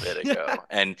little bit ago,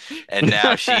 and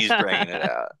now she's bringing it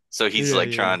out. So he's Yeah, like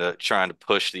yeah. trying to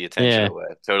push the attention Yeah. away.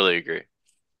 Totally agree.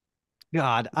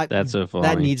 God, I That's so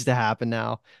that funny. needs to happen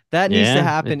now. That needs to Yeah,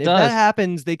 happen. it If that does.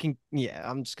 happens, they can yeah,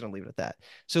 I'm just gonna leave it at that.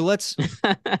 So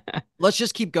let's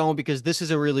just keep going because this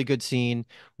is a really good scene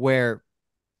where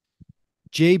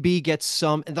JB gets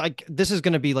some like this is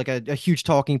gonna be like a huge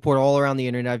talking point all around the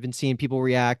internet. I've been seeing people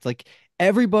react. Like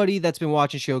everybody that's been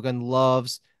watching Shogun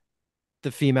loves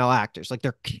the female actors. Like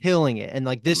they're killing it. And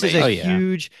like this is a Oh Amazing. yeah.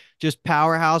 huge just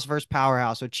powerhouse versus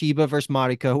powerhouse. So Chiba versus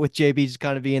Mariko with JB just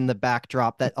kind of being the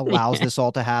backdrop that allows Yeah. this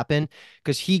all to happen.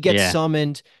 Because he gets Yeah.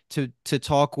 summoned to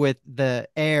talk with the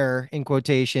heir in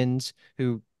quotations,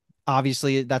 who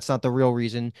obviously that's not the real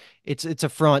reason. It's a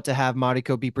front to have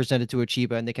Mariko be presented to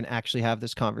Chiba and they can actually have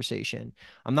this conversation.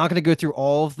 I'm not going to go through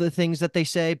all of the things that they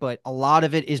say, but a lot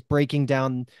of it is breaking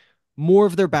down more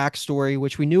of their backstory,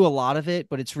 which we knew a lot of it,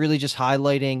 but it's really just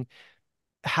highlighting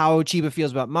how Chiba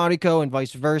feels about Mariko and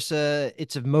vice versa.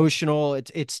 It's emotional.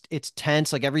 It's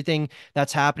tense. Like everything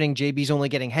that's happening, JB's only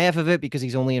getting half of it because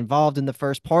he's only involved in the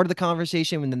first part of the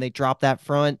conversation, and then they drop that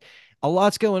front. A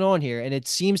lot's going on here, and it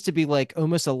seems to be like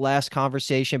almost a last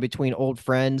conversation between old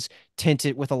friends,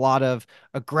 tinted with a lot of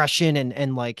aggression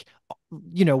and like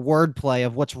wordplay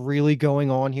of what's really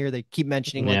going on here. They keep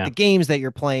mentioning like the Yeah. games that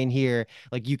you're playing here,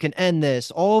 like you can end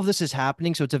this. All of this is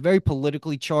happening, so it's a very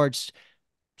politically charged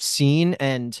scene.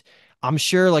 And I'm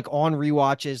sure like on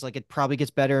rewatches, like it probably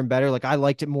gets better and better. Like I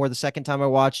liked it more the second time I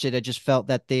watched it. I just felt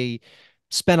that they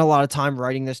spent a lot of time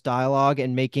writing this dialogue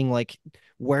and making like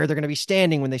where they're going to be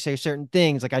standing when they say certain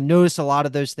things. Like I noticed a lot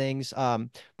of those things.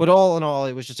 But all in all,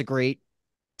 it was just a great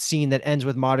scene that ends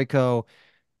with Mariko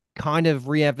kind of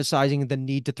re-emphasizing the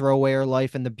need to throw away her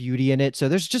life and the beauty in it. So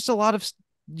there's just a lot of,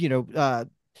 you know, uh,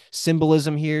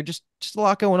 symbolism here, just a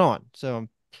lot going on. So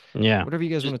Yeah. whatever you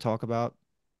guys want Just to talk about.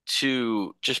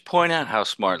 to just point out how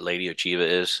smart Lady Ochiba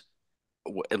is,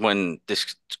 when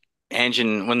this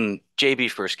engine, when JB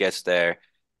first gets there,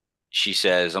 she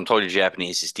says, "I'm told your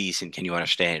Japanese is decent. Can you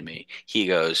understand me?" He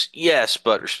goes, "Yes,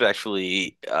 but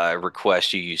respectfully, I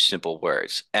request you use simple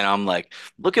words." And I'm like,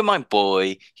 "Look at my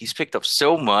boy. He's picked up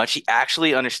so much. He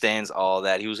actually understands all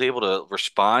that. He was able to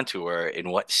respond to her in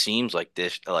what seems like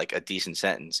like a decent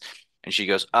sentence." And she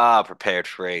goes, "Ah, prepared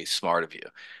phrase, smart of you."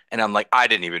 And I'm like, I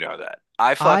didn't even know that.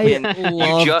 I I fucking you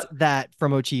loved just that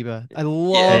from Ochiba. I yeah.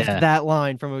 loved Yeah. that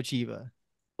line from Ochiba.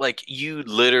 Like you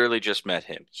literally just met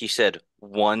him. He said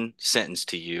one sentence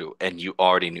to you and you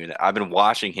already knew that. I've been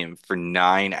watching him for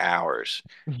 9 hours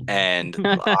and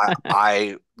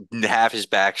I have his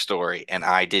backstory and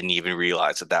I didn't even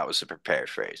realize that that was a prepared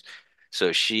phrase.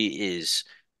 So she is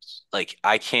like,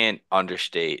 I can't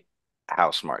understate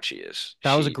how smart she is.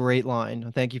 That was a She, great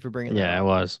line. Thank you for bringing that Yeah, it up.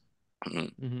 was.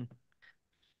 mm, Hmm.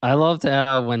 I loved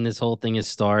how when this whole thing is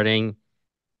starting,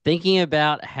 thinking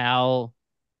about how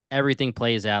everything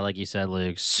plays out, like you said,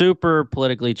 Luke, super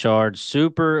politically charged,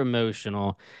 super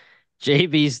emotional.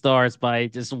 JB starts by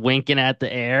just winking at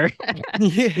the air.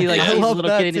 Yeah, He like I yeah, sees a love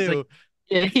little kid that and he's like, too.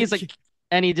 yeah, he's like,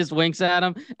 and he just winks at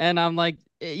him. And I'm like,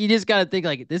 you just gotta think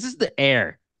like this is the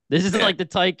air. This is yeah. like the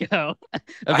Tycho. I,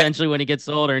 Eventually, when he gets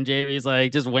older, and JB's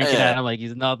like just winking at yeah. him like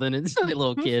he's nothing. It's like a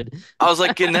little kid. I was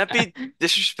like, can that be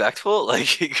disrespectful?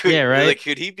 Like, Yeah, right.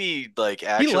 could he be like He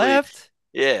actually? laughed.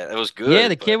 Yeah, it was Yeah,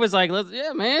 the good, kid but was like, "Let's,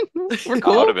 yeah, man, we're I would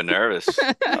cool." have been nervous.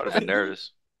 I would have been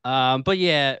nervous. But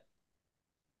yeah,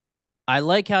 I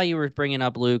like how you were bringing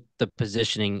up, Luke, the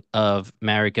positioning of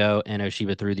Mariko and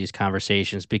Oshiba through these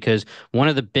conversations, because one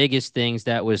of the biggest things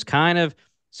that was kind of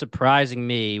surprising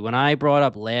me when I brought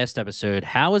up last episode,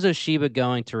 how is Oshiba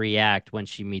going to react when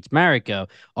she meets Mariko?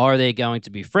 Are they going to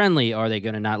be friendly? Are they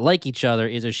going to not like each other?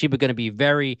 Is Oshiba going to be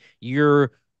very,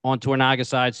 you're on Toranaga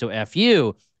side, so F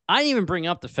you? I didn't even bring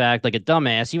up the fact, like a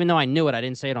dumbass, even though I knew it, I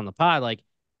didn't say it on the pod, like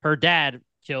her dad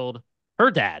killed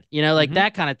her dad. Like Hmm.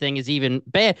 that kind of thing is even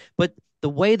bad. But the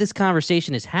way this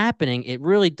conversation is happening, it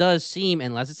really does seem,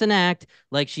 unless it's an act,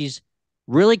 like she's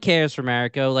really cares for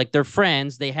Mariko. Like they're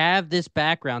friends. They have this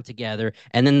background together.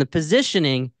 And then the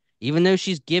positioning, even though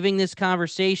she's giving this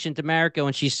conversation to Mariko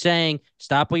and she's saying,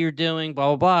 stop what you're doing,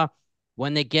 blah, blah, blah.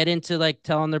 When they get into like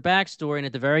telling their backstory, and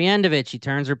at the very end of it, she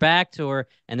turns her back to her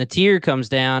and the tear comes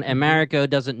down, and Hmm. Mariko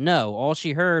doesn't know. All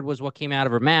she heard was what came out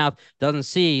of her mouth, doesn't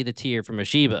see the tear from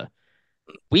Ashiba.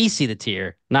 We see the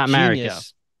tear, not Mariko.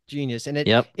 Genius. Genius. And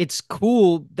Yep. it's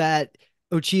cool that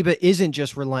Ochiba isn't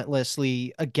just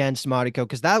relentlessly against Mariko,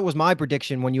 because that was my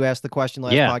prediction when you asked the question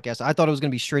last Yeah. podcast. I thought it was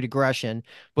going to be straight aggression,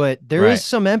 but there is Right.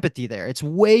 some empathy there. It's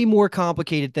way more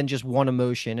complicated than just one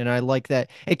emotion. And I like that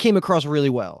it came across really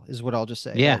well, is what I'll just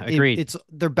say. Yeah. That Agreed.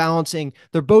 they're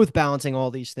both balancing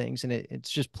all these things, and it's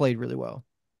just played really well.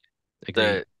 Agreed.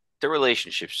 The the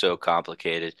relationship's so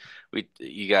complicated.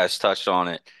 You guys touched on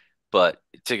it, but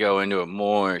to go into it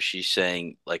more, she's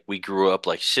saying like we grew up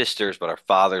like sisters, but our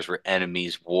fathers were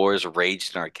enemies. Wars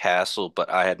raged in our castle,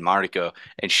 but I had Mariko,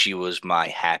 and she was my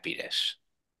happiness.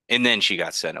 And then she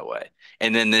got sent away.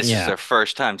 And then this is Yeah. their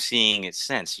first time seeing it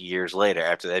since years later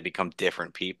after they become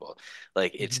different people.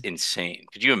 Like it's Mhm. insane.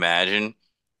 Could you imagine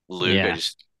Luke? I Yeah.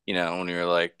 just, when you're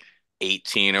like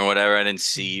 18 or whatever. I didn't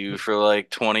see you for like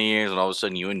 20 years, and all of a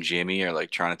sudden you and Jimmy are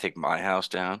like trying to take my house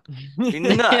down. Be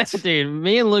Yeah, nuts. dude,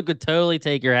 me and Luke would totally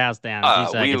take your house down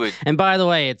in two We seconds. would And by the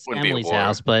way, it's wouldn't be a Emily's war.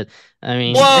 house, but I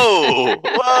mean, Whoa,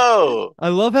 whoa. I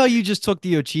love how you just took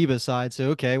the Ochiba side. So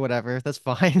okay, whatever, that's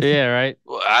fine. yeah, right.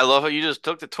 Well, I love how you just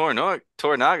took the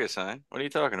Toranaga sign. What are you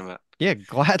talking about? Yeah,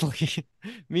 gladly.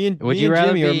 Me and Would me you and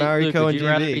rather Jimmy are be Luke? Mariko Would and you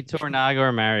rather be JB. Toranaga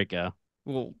or Mariko?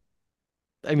 Well,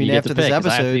 I mean, You get to after this pick, because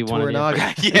I have to be episode, one or the other.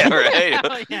 Toranaga. Yeah, right.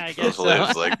 Oh, yeah, I guess Those so.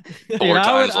 lives like Dude, four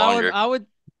times longer.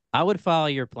 I would follow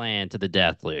your plan to the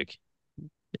death, Luke.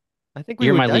 I think we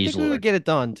You're my would. I liege think we would lord. get it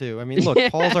done too. I mean, look, Yeah,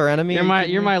 Paul's our enemy. Are you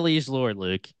kidding you're me? my liege lord,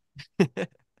 Luke.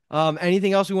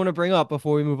 Anything else we want to bring up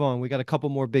before we move on? We got a couple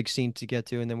more big scenes to get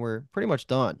to, and then we're pretty much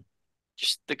done.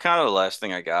 Just the kind of the last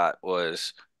thing I got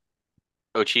was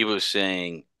Ochiba was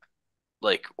saying,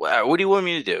 like, wow, what do you want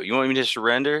me to do? You want me to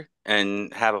surrender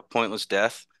and have a pointless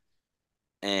death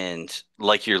and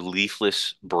like your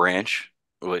leafless branch?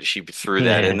 What she threw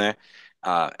that in Yeah,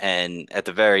 there. And at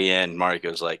the very end,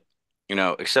 Mariko's like,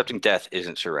 accepting death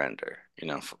isn't surrender.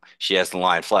 She has the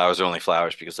line, flowers are only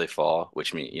flowers because they fall,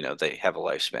 which mean, they have a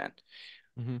lifespan.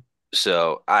 Hmm.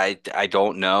 So I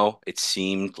don't know. It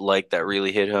seemed like that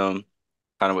really hit home,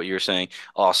 kind of what you were saying.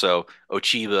 Also,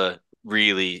 Ochiba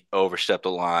really overstepped the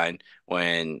line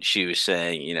when she was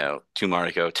saying, to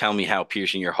Mariko, tell me how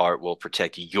piercing your heart will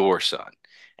protect your son.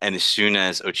 And as soon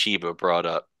as Ochiba brought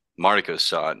up Mariko's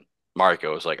son,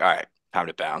 Mariko was like, all right, time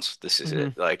to bounce. This is Hmm.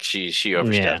 it. Like she yeah.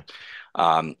 overstepped.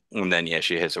 And then yeah,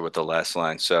 she hits her with the last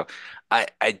line. So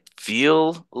I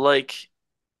feel like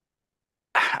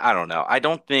I don't know. I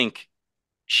don't think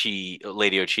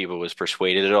Lady Ochiba was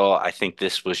persuaded at all. I think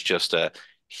this was just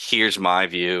here's my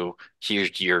view,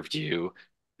 here's your view.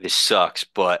 This sucks,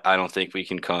 but I don't think we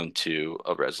can come to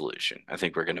a resolution. I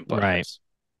think we're going to butt Right. heads.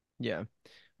 Yeah,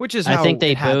 which is I think how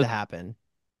they it had to both happen.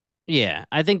 Yeah,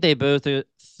 I think they both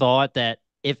thought that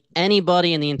if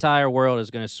anybody in the entire world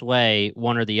is going to sway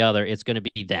one or the other, it's going to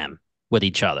be them with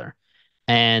each other.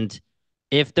 And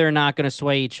if they're not going to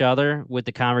sway each other with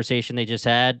the conversation they just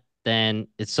had, then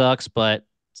it sucks, but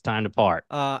it's time to part.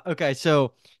 Okay,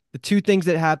 so the two things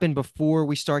that happen before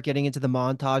we start getting into the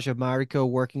montage of Mariko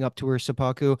working up to her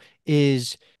seppuku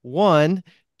is one,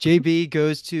 JB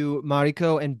goes to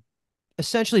Mariko and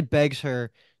essentially begs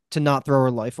her to not throw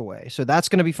her life away. So that's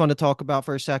going to be fun to talk about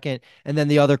for a second. And then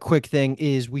the other quick thing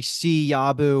is we see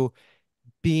Yabu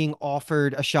being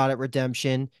offered a shot at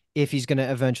redemption if he's going to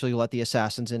eventually let the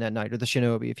assassins in at night, or the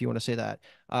shinobi, if you want to say that.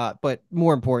 But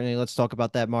more importantly, let's talk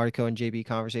about that Mariko and JB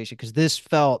conversation, because this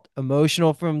felt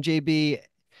emotional from JB.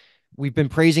 We've been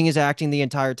praising his acting the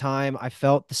entire time. I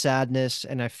felt the sadness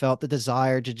and I felt the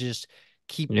desire to just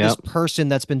keep this Yep. person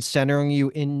that's been centering you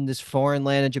in this foreign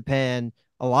land of Japan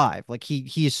alive. Like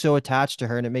he is so attached to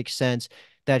her, and it makes sense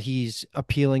that he's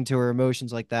appealing to her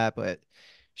emotions like that, but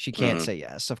she can't Hmm. say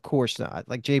yes. Of course not.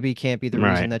 Like JB can't be the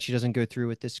reason Right. that she doesn't go through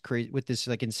with this crazy with this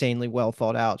like insanely well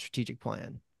thought out strategic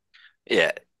plan.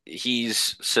 Yeah,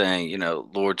 he's saying,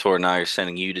 Lord Toranaga is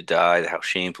sending you to die. How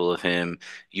shameful of him.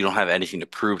 You don't have anything to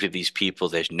prove to these people.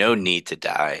 There's no need to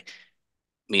die.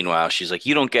 Meanwhile, she's like,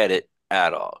 you don't get it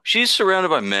at all. She's surrounded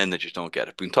by men that just don't get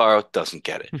it. Buntaro doesn't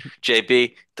get it.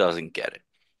 JB doesn't get it.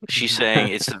 She's saying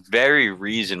it's the very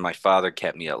reason my father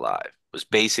kept me alive was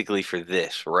basically for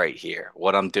this right here,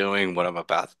 what I'm doing, what I'm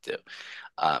about to do.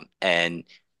 And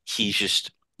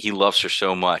he loves her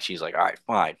so much. He's like, all right,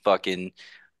 fine, fucking,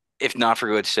 if not for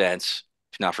good sense,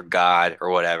 if not for God or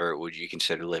whatever, would you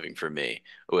consider living for me?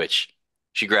 Which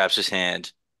she grabs his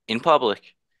hand in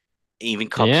public,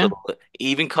 Yeah.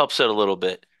 even cups it a little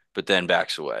bit, but then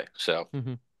backs away. So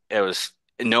Mhm. it was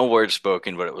no words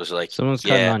spoken, but it was like, Someone's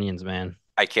cutting yeah, onions, man.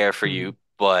 I care for Mhm. you,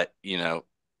 but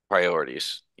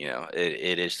priorities,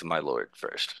 it is to my Lord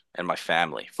first and my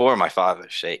family for my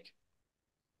father's sake.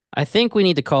 I think we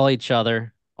need to call each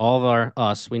other, all of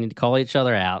us, we need to call each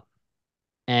other out.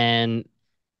 And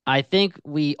I think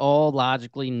we all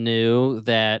logically knew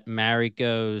that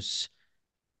Mariko's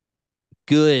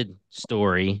good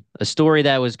story, a story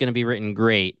that was going to be written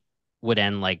great, would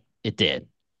end like it did.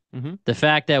 Mhm. The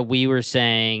fact that we were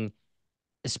saying,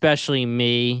 especially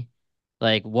me,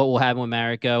 like what will happen with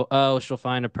Mariko? Oh, she'll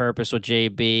find a purpose with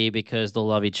JB because they'll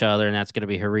love each other and that's going to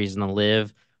be her reason to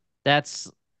live.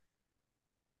 That's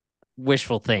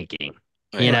wishful thinking,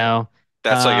 you Yeah, Right. know?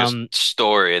 that's like a Um,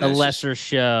 story, and a it's just lesser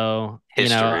show. I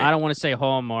history. don't want to say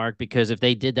Hallmark because if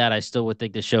they did that, I still would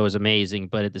think the show is amazing.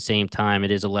 But at the same time, it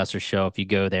is a lesser show if you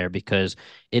go there because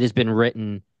it has been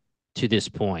written to this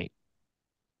point.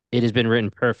 It has been written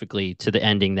perfectly to the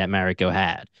ending that Mariko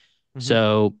had. Mhm.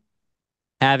 So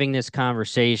having this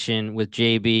conversation with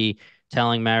JB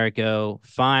telling Mariko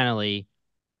finally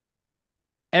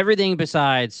everything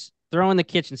besides throwing the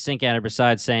kitchen sink at her,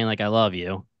 besides saying like I love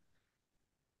you.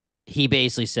 He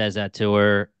basically says that to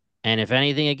her. And if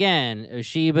anything, again,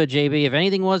 Oshiba, JB, if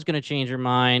anything was going to change her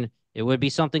mind, it would be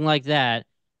something like that.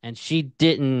 And she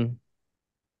didn't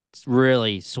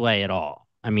really sway at all.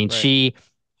 I mean, Right. she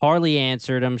hardly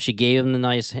answered him. She gave him the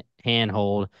nice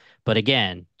handhold. But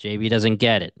again, JB doesn't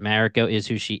get it. Mariko is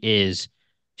who she is.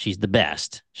 She's the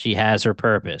best. She has her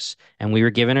purpose. And we were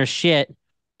giving her shit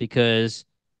because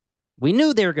we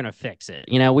knew they were going to fix it.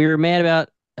 You know, we were mad about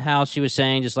how she was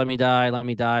saying, just let me die, let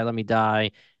me die, let me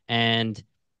die. And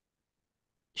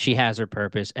she has her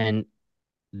purpose. And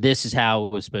this is how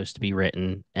it was supposed to be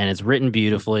written. And it's written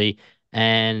beautifully.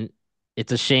 And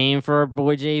it's a shame for our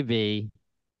boy JB.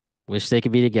 Wish they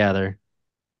could be together.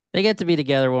 They get to be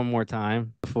together one more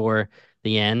time before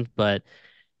the end. But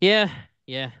yeah,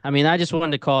 yeah. I mean, I just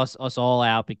wanted to call us all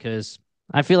out because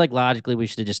I feel like logically we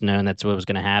should have just known that's what was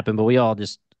going to happen. But we all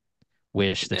just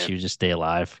wish that Yeah. she would just stay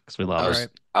alive because we love I her. was Right.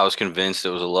 I was convinced it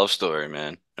was a love story,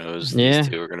 man. It was these Yeah.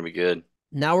 two were gonna be good.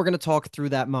 Now we're going to talk through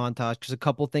that montage because a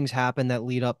couple things happen that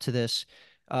lead up to this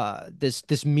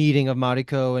meeting of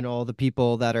Mariko and all the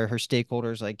people that are her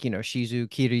stakeholders, like, Shizu,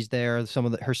 Kiri's there,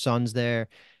 her sons there.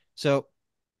 So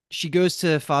she goes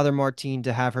to Father Martin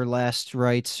to have her last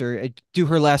rites or do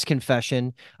her last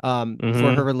confession for her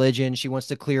Mm-hmm. religion. She wants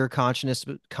to clear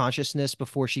her consciousness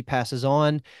before she passes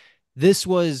on. This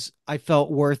was, I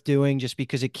felt, worth doing just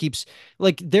because it keeps,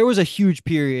 like, there was a huge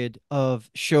period of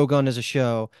Shogun as a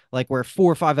show, like where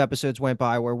 4 or 5 episodes went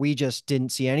by where we just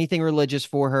didn't see anything religious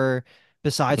for her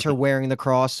besides her wearing the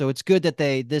cross. So it's good that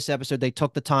this episode, they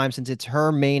took the time, since it's her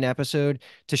main episode,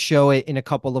 to show it in a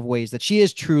couple of ways that she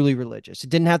is truly religious. It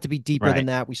didn't have to be deeper than Right.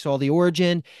 that. We saw the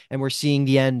origin and we're seeing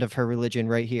the end of her religion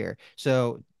right here.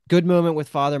 So good moment with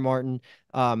Father Martin.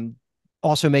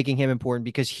 Also making him important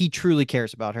because he truly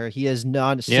cares about her. He has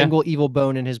not a Yeah. single evil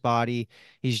bone in his body.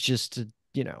 He's just,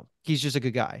 he's just a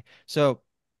good guy. So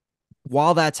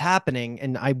while that's happening,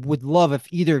 and I would love if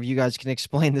either of you guys can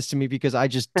explain this to me because I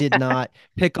just did not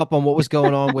pick up on what was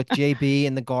going on with JB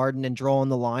in the garden and drawing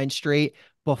the line straight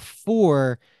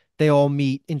before they all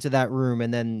meet into that room.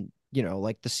 And then,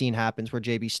 like the scene happens where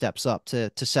JB steps up to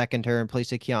second her in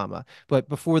place of Kiyama. But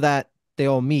before that, they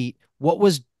all meet. What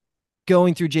was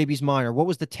going through JB's mind, or what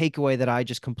was the takeaway that I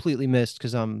just completely missed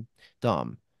because I'm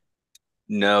dumb?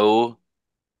 No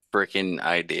freaking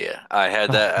idea. Oh, I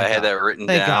thank had that God. written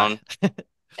Thank God. down,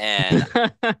 and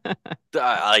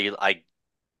I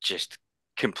just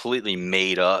completely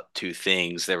made up two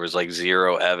things. There was like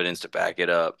zero evidence to back it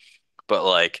up. But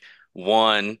like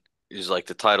one is like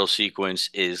the title sequence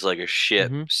is like a ship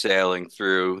Hmm. sailing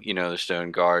through, the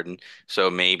Stone Garden.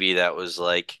 So maybe that was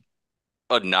like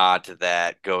a nod to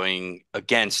that, going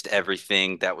against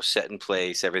everything that was set in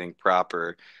place, everything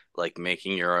proper, like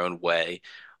making your own way.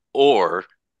 Or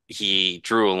he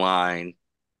drew a line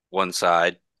one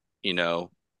side, you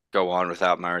know, go on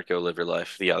without Mariko, live your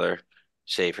life. The other,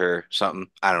 save her, something.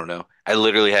 I don't know. I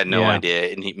literally had no Yeah.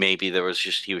 idea. And maybe there was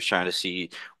just, he was trying to see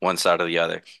one side or the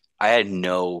other. I had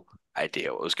no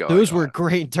idea what was going Those were on.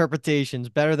 great interpretations,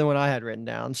 better than what I had written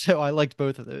down. So I liked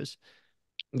both of those.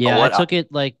 Oh, Yeah, I what? took it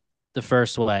like the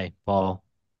first way, Paul.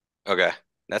 Okay.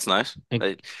 That's nice. Like,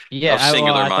 I, yeah, of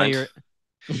singular I thought you mind.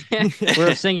 were yeah, we're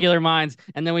of singular minds.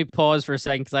 And then we paused for a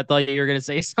second because I thought you were gonna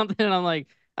say something, and I'm like,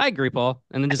 I agree, Paul,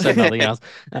 and then just said nothing else.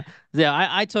 Uh, yeah,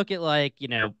 I took it like,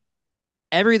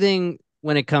 everything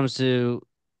when it comes to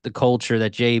the culture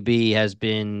that JB has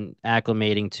been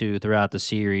acclimating to throughout the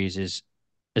series is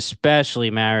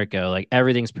especially Mariko. Like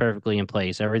everything's perfectly in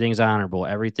place, everything's honorable,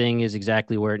 everything is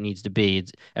exactly where it needs to be.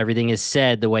 Everything is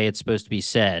said the way it's supposed to be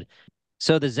said.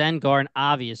 So the Zen garden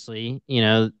obviously,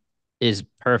 is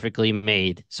perfectly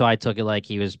made. So I took it like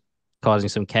he was causing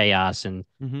some chaos and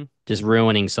Hmm. just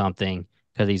ruining something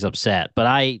because he's upset. But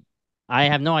I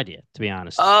have no idea, to be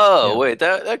honest. Oh, Yeah. wait,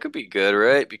 that could be good,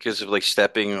 right? Because of like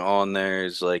stepping on there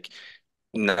is like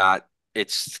not,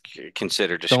 it's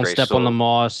considered Don't step on the disgraceful,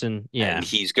 moss and and yeah.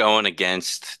 he's going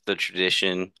against the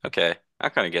tradition. Okay, I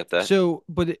kind of get that. So,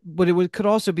 could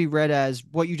also be read as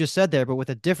what you just said there, but with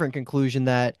a different conclusion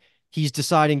that he's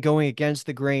deciding going against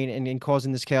the grain and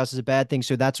causing this chaos is a bad thing.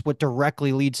 So that's what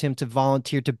directly leads him to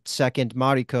volunteer to second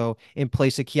Mariko in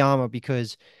place of Kiyama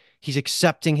because he's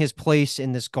accepting his place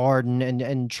in this garden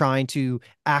and trying to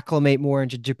acclimate more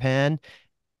into Japan.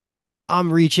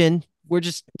 I'm reaching. We're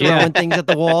just Yeah. throwing things at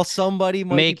the wall. Somebody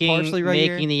might be making partially right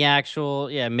making here. the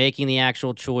actual making the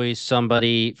actual choice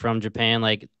somebody from Japan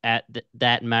like that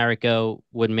Mariko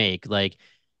would make. Like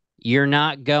you're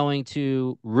not going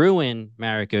to ruin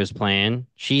Mariko's plan.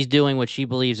 She's doing what she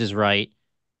believes is right.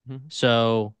 Mhm.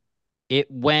 So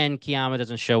when Kiyama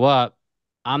doesn't show up,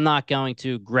 I'm not going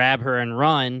to grab her and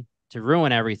run to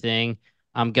ruin everything.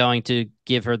 I'm going to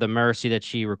give her the mercy that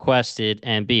she requested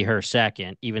and be her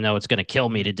second, even though it's going to kill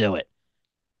me to do it.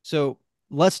 So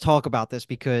let's talk about this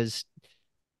because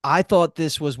I thought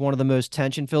this was one of the most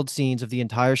tension filled scenes of the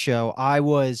entire show. I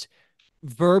was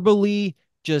verbally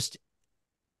just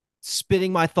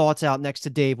spitting my thoughts out next to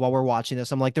Dave while we're watching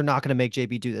this. I'm like, they're not going to make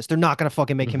JB do this. They're not going to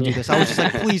fucking make him do this. I was just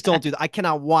like, please don't do that. I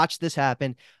cannot watch this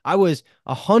happen. I was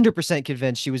 100%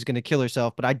 convinced she was going to kill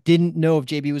herself, but I didn't know if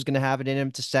JB was going to have it in him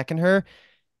to second her.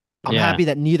 I'm Yeah, happy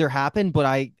that neither happened,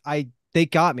 but they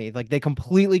got me. Like they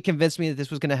completely convinced me that this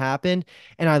was going to happen.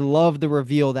 And I love the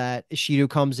reveal that Ishido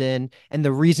comes in. And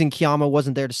the reason Kiyama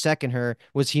wasn't there to second her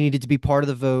was he needed to be part of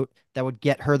the vote that would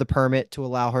get her the permit to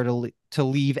allow her to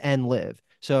leave and live.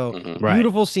 So Hmm. right.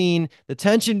 beautiful scene. The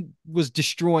tension was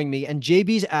destroying me. And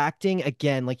JB's acting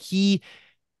again, like he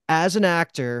as an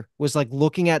actor was like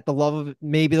looking at the love of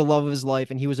maybe the love of his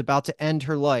life and he was about to end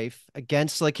her life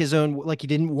against like his own like he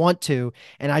didn't want to,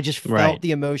 and I just felt Right.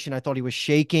 the emotion. I thought he was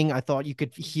shaking. I thought you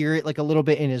could hear it like a little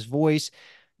bit in his voice.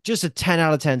 Just a 10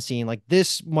 out of 10 scene. Like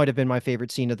this might have been my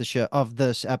favorite scene of the show of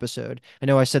this episode. I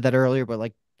know I said that earlier, but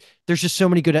like there's just so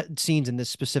many good scenes in this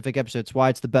specific episode. It's why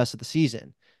it's the best of the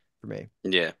season for me.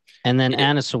 Yeah. And then Yeah.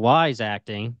 Anna Sawai's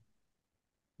acting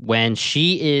when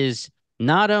she is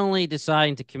not only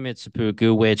deciding to commit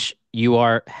seppuku, which you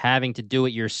are having to do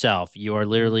it yourself, you are Mhm.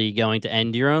 literally going to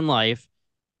end your own life,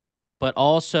 but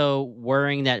also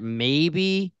worrying that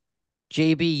maybe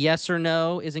JB, yes or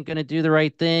no, isn't going to do the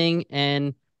right thing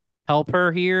and help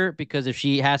her here because if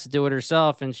she has to do it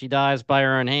herself and she dies by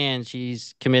her own hand,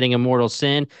 she's committing a mortal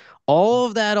sin. All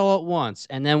of that all at once.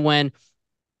 And then when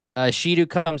Shido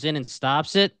comes in and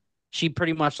stops it, she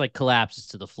pretty much like collapses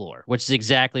to the floor, which is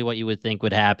exactly what you would think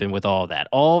would happen with all of that.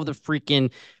 All of the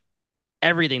freaking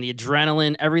everything, the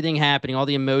adrenaline, everything happening, all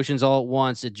the emotions all at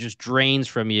once, it just drains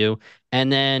from you.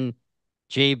 And then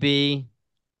JB,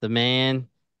 the man,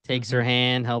 takes her Mhm.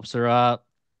 hand, helps her up.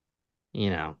 You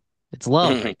know, it's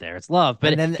love right there. It's love.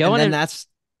 And But then going to that's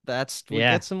what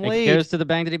yeah, gets him it goes laid. to the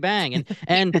bang to the bang.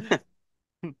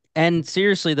 And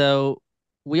seriously though,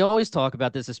 we always talk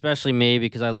about this, especially me,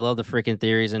 because I love the freaking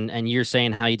theories and you're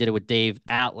saying how you did it with Dave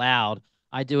out loud.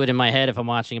 I do it in my head if I'm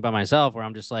watching it by myself, where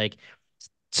I'm just like,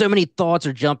 so many thoughts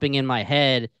are jumping in my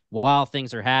head while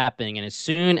things are happening. And as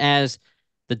soon as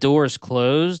the doors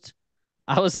closed,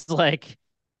 I was like,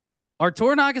 are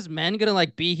Toranaga's men gonna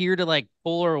like be here to like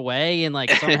pull her away and like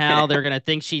somehow they're gonna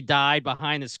think she died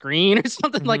behind the screen or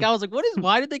something? Like Mhm. I was like,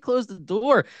 why did they close the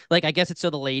door? Like I guess it's so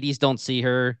the ladies don't see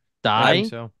her I think I die.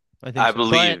 so. I think I so.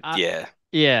 But believe, yeah.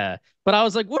 yeah. But I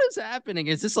was like, what is happening?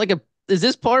 Is this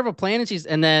part of a plan?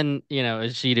 And then,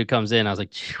 as Shido comes in, I was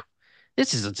like, "Phew,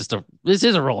 this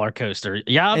is a roller coaster. And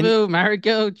Yabu,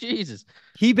 Mariko, Jesus.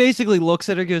 he basically looks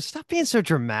at her and goes, "Stop being so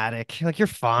dramatic. Like you're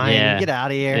fine. Yeah. Get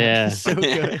out of here." Like he's Yeah. so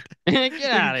good.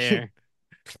 Get out of here.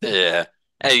 Yeah.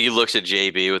 And he looks at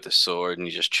JB with the sword and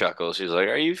he just chuckles. He's like,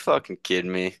 "Are you fucking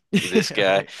kidding me? This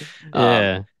Yeah, guy." right. Um,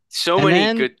 Yeah. so And many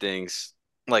then good things.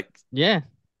 Like yeah,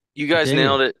 you guys continue.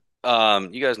 nailed it.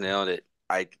 You guys nailed it.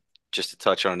 I just to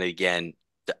touch on it again,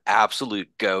 the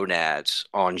absolute gonads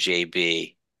on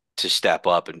JB to step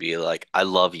up and be like, "I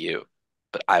love you,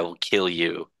 but I will kill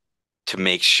you." To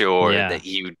make sure Yeah. that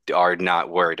you are not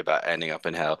worried about ending up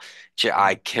in hell.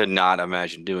 I Mhm. could not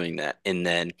imagine doing that. And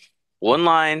then one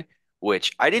line,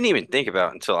 which I didn't even think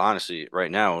about until honestly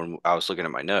right now when I was looking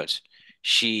at my notes,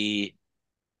 she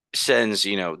sends,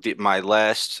 my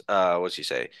last, what's he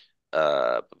say?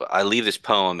 I leave this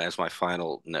poem as my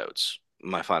final notes,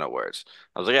 my final words.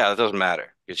 I was like, yeah, that doesn't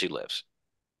matter because she lives.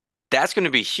 That's going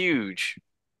to be huge,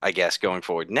 I guess, going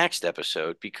forward next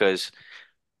episode because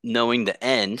knowing the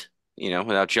end,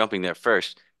 without jumping there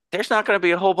first, there's not going to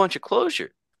be a whole bunch of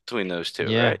closure between those two,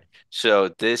 Yeah. right? So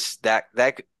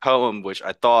that poem, which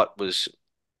I thought was,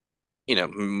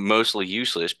 mostly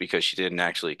useless because she didn't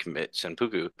actually commit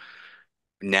seppuku,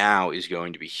 now is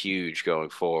going to be huge going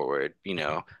forward.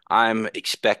 I'm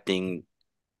expecting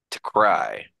to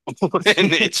cry when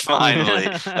it's finally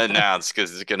announced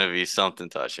because it's going to be something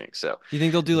touching. So You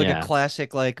think they'll do like a Yeah.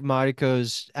 classic, like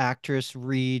Mariko's actress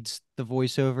reads the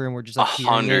voiceover, and we're just a like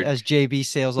hearing it hundred, as JB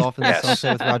sails off in the yes,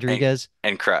 sunset with and Rodriguez?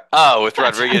 and cry. Oh, with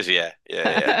Rodriguez, yeah,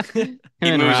 yeah, yeah.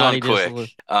 He And moves on Roddy just quick.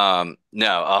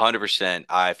 No, 100%.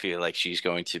 I feel like she's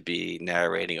going to be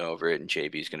narrating over it, and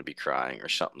JB's going to be crying or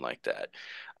something like that.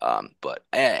 But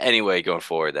anyway, going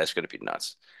forward, that's going to be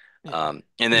nuts. Yeah. And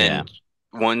yeah. then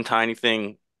one tiny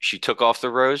thing, she took off the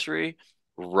rosary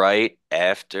right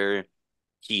after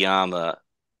Kiyama,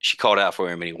 she called out for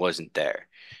him and he wasn't there.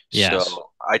 Yes.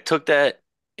 So I took that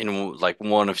in like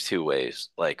one of two ways.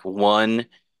 Like one,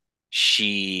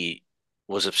 she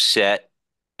was upset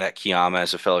that Kiyama,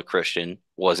 as a fellow Christian,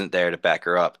 wasn't there to back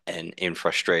her up and in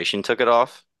frustration took it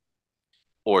off.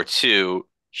 Or two,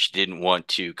 she didn't want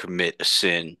to commit a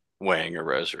sin wearing a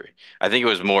rosary. I think it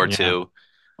was more Yeah. two.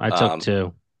 I took Um,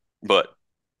 two. but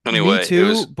Me anyway, it too,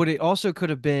 was but it also could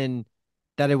have been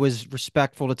that it was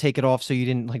respectful to take it off so you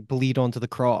didn't like bleed onto the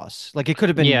cross. Like it could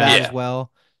have been Yeah. that as yeah,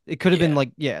 well. It could have been yeah.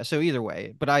 like yeah, so either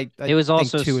way, but I It was think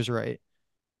also two is right.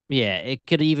 yeah, it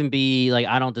could even be like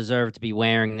I don't deserve to be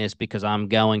wearing this because I'm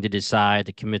going to decide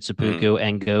to commit Mm, seppuku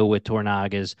and go with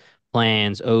Tornaga's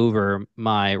plans over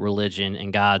my religion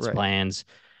and God's Right. plans.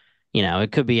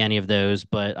 It could be any of those,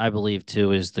 but I believe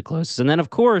two is the closest. And then, of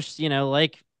course,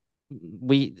 like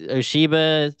we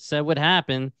Oshiba said would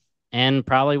happen, and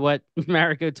probably what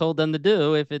Mariko told them to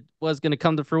do if it was going to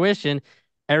come to fruition.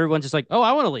 Everyone's just like, "Oh,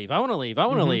 I want to leave. I want to leave. I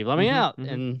want to Mm-hmm. leave. Let me Mm-hmm. out." Mm-hmm.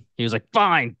 And he was like,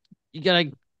 "Fine.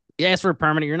 You ask for a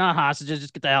permanent. You're not hostages.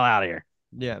 Just get the hell out of here."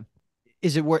 Yeah.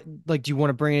 Is it worth like do you want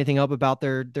to bring anything up about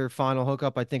their final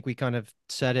hookup? I think we kind of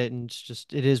said it and it's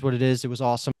just it is what it is. It was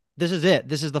awesome. This is it.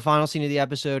 This is the final scene of the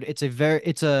episode. It's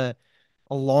a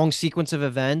long sequence of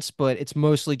events, but it's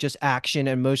mostly just action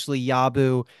and mostly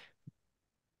Yabu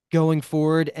going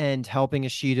forward and helping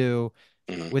Ishido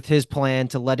mm, with his plan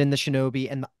to let in the shinobi.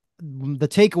 And the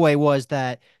takeaway was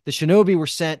that the shinobi were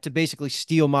sent to basically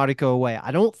steal Mariko away.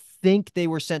 I don't think they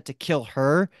were sent to kill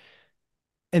her,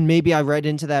 and maybe I read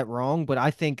into that wrong, but I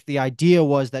think the idea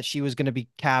was that she was going to be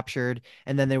captured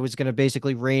and then there was going to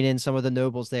basically rein in some of the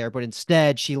nobles there. But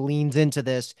instead, she leans into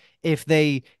this. If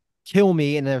they kill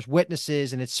me and there's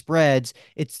witnesses and it spreads,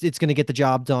 it's going to get the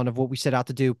job done of what we set out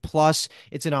to do. Plus,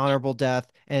 it's an honorable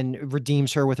death and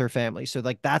redeems her with her family. So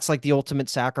like that's like the ultimate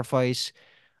sacrifice.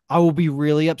 I will be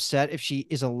really upset if she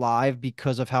is alive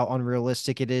because of how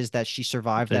unrealistic it is that she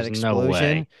survived that There's no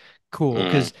explosion. way. Cool, mm.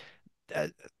 because uh,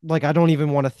 like I don't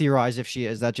even want to theorize if she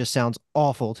is. That just sounds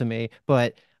awful to me.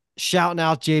 But shouting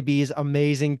out JB's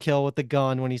amazing kill with the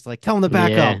gun when he's like, "Tell him to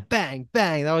back Yeah. up!" Bang,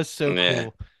 bang. That was so Yeah,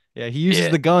 cool. Yeah, he uses yeah,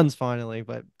 the guns finally.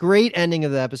 But great ending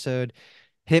of the episode.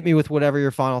 Hit me with whatever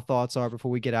your final thoughts are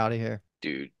before we get out of here.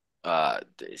 dude.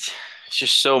 It's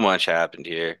just so much happened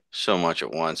here, so much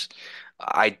at once.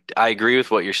 I agree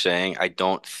with what you're saying. I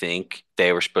don't think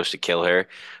they were supposed to kill her.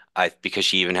 Because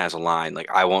she even has a line like,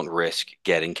 "I won't risk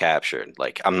getting captured.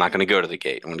 Like, I'm not going to go to the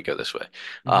gate. I'm going to go this way."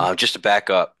 Hmm. Just to back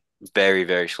up very,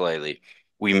 very slightly,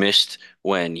 we missed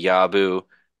when Yabu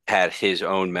had his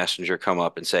own messenger come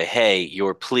up and say, "Hey,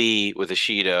 your plea with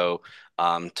Ishido,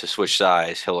 to switch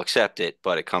sides, he'll accept it,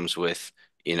 but it comes with,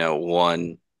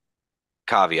 one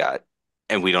caveat,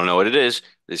 and we don't know what it is.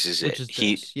 This is Which it. is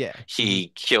He this? Yeah. Hmm. he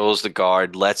kills the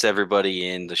guard, lets everybody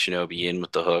in, the shinobi in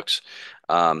with the hooks.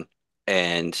 Um,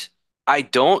 and I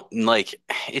don't like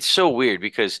it's so weird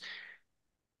because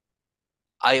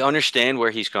I understand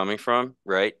where he's coming from,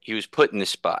 right? He was put in this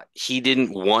spot. He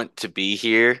didn't want to be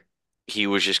here. He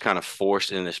was just kind of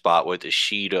forced in the spot with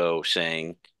Ishido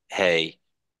saying, "Hey,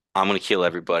 I'm gonna kill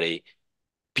everybody."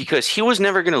 Because he was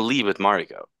never going to leave with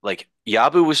Mariko. Like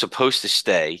Yabu was supposed to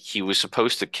stay. He was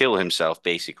supposed to kill himself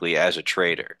basically as a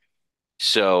traitor.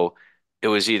 So it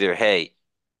was either, hey,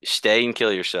 stay and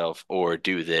kill yourself or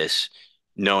do this,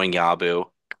 knowing Yabu,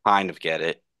 kind of get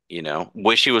it,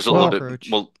 Wish he was Good approach.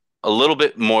 a little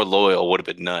bit more loyal would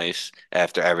have been nice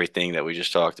after everything that we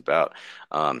just talked about.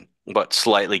 But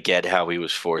slightly get how he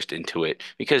was forced into it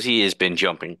because he has been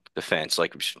jumping the fence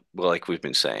like we've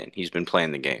been saying. He's been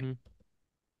playing the game. Hmm.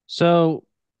 So,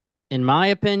 in my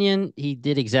opinion, he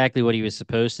did exactly what he was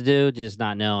supposed to do, just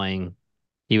not knowing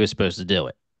he was supposed to do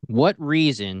it. What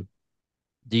reason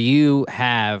do you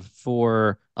have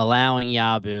for allowing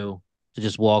Yabu to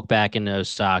just walk back into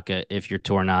Osaka if you're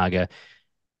Toranaga?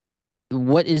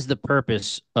 What is the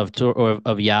purpose of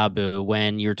Yabu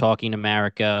when you're talking to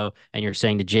Mariko and you're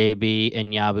saying to JB and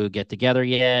Yabu get together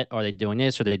yet? Are they doing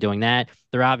this? Are they doing that?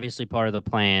 They're obviously part of the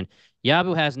plan.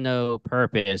 Yabu has no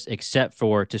purpose except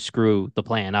for to screw the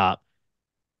plan up,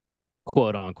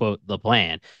 quote unquote, the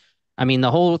plan. I mean,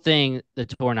 the whole thing that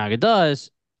Toranaga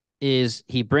does is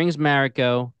he brings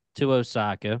Mariko to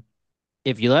Osaka.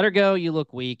 If you let her go, you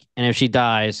look weak, and if she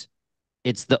dies,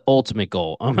 it's the ultimate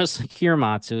goal. Almost like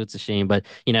Hiramatsu. It's a shame, but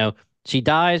she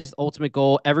dies. Ultimate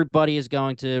goal. Everybody is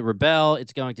going to rebel.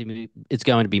 It's going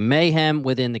to be mayhem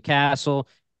within the castle.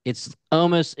 It's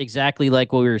almost exactly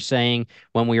like what we were saying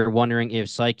when we were wondering if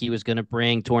Psyche was going to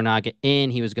bring Tornaga in.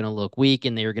 He was going to look weak,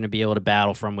 and they were going to be able to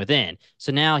battle from within.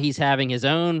 So now he's having his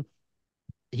own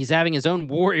he's having his own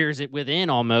warriors within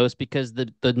almost because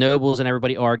the nobles and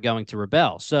everybody are going to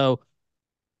rebel. So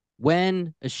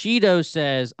when Ishido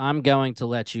says, I'm going to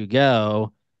let you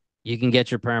go, you can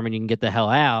get your permit, you can get the hell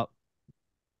out.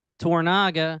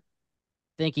 Toranaga,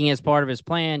 thinking as part of his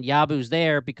plan, Yabu's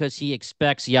there because he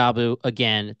expects Yabu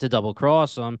again to double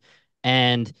cross him.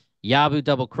 And Yabu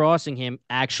double crossing him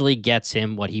actually gets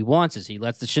him what he wants. Is he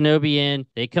lets the shinobi in,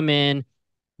 they come in,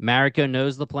 Mariko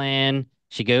knows the plan,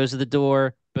 she goes to the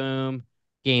door, boom,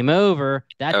 game over.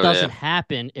 That Oh yeah, doesn't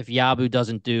happen if Yabu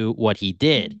doesn't do what he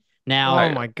did. Now, Oh I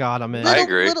my God, I'm I in. little,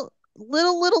 agree.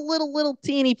 little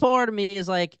teeny part of me is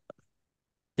like,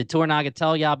 did Toranaga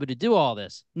tell Yabu to do all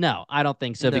this? No, I don't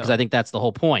think so because I No. think that's the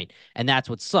whole point. And that's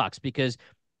what sucks because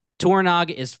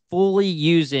Toranaga is fully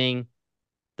using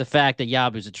the fact that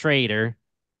Yabu's a traitor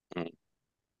Mm.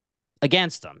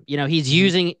 against him. You know, he's Hmm.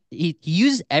 using, he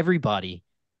uses everybody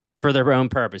for their own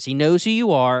purpose. He knows who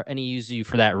you are and he uses you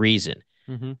for that reason.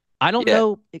 Hmm. I don't Yeah,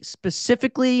 know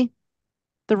specifically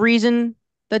the reason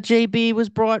that JB was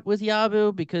brought with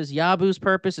Yabu because Yabu's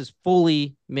purpose is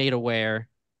fully made aware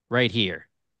right here.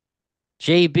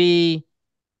 JB,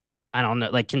 I don't know.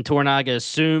 Like, can Tornaga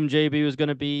assume JB was going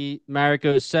to be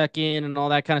Mariko's second and all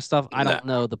that kind of stuff? I no. don't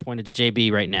know the point of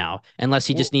JB right now, unless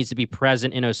he Well, just needs to be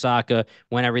present in Osaka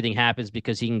when everything happens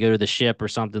because he can go to the ship or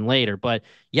something later. But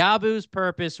Yabu's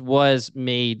purpose was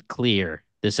made clear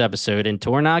this episode, and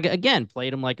Tornaga again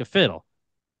played him like a fiddle.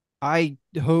 I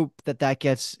hope that that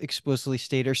gets explicitly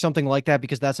stated or something like that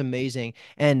because that's amazing.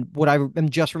 And what I am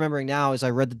just remembering now is I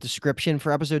read the description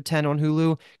for episode 10 on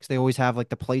Hulu because they always have like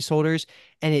the placeholders,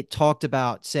 and it talked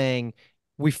about saying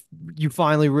we you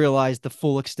finally realized the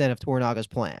full extent of Toranaga's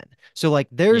plan. So like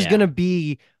there's Yeah, gonna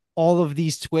be all of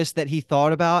these twists that he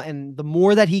thought about, and the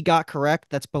more that he got correct,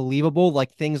 that's believable.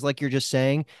 Like things like you're just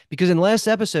saying, because in last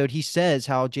episode he says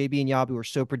how JB and Yabu are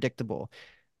so predictable.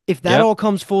 If that yep, all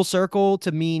comes full circle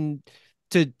to mean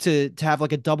to have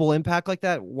like a double impact like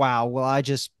that, wow. Well, I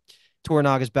just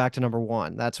Toranaga's back to number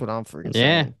one. That's what I'm freaking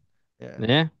yeah, saying. Yeah.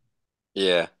 yeah,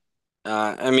 Yeah.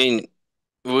 I mean,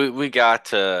 we got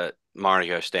to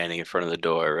Mariko standing in front of the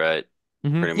door, right?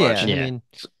 Pretty Yeah. much. I yeah, mean,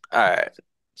 All right.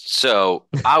 So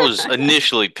I was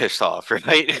initially pissed off,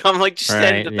 right? I'm like, just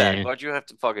stand in right, the back. yeah, Why'd you have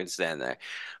to fucking stand there?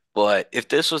 But if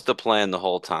this was the plan the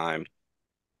whole time,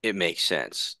 it makes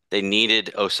sense. They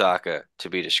needed Osaka to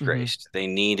be mhm. disgraced.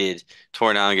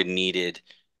 Toranaga needed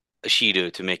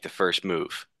Ishido to make the first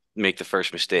move, make the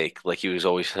first mistake, like he was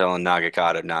always telling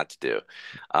Nagakata not to do.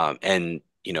 And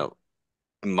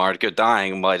Mariko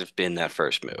dying might have been that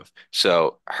first move.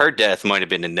 So her death might have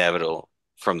been inevitable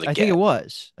from the I think it get.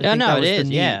 was. I yeah. think No, that it was the is.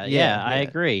 need. Yeah, Yeah. yeah, I Yeah.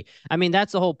 agree. I mean,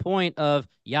 that's the whole point of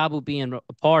Yabu being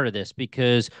a part of this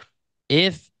because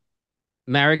if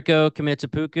Mariko commits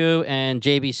seppuku and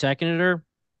JB seconded her,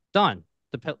 done.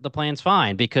 The plan's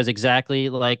fine because exactly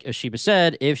like Oshiba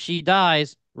said, if she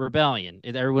dies, rebellion.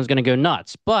 Everyone's going to go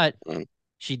nuts. But Mm,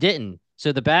 she didn't.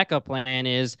 So the backup plan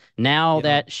is now Yeah.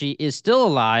 that she is still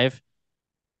alive,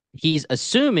 he's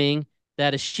assuming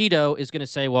that Ishido is going to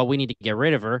say, well, we need to get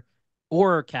rid of her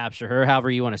or capture her,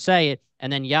 however you want to say it.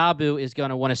 And then Yabu is going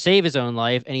to want to save his own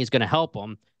life and he's going to help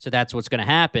him. So that's what's going to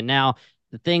happen. Now,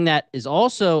 the thing that is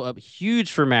also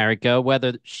huge for Mariko,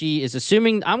 whether she is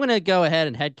assuming, I'm going to go ahead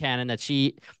and headcanon that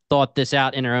she thought this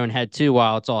out in her own head too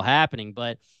while it's all happening.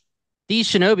 But these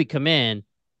shinobi come in,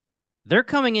 they're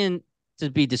coming in to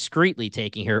be discreetly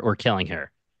taking her or killing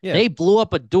her. Yeah. They blew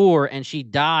up a door and she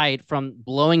died from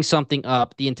blowing something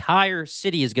up. The entire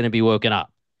city is going to be woken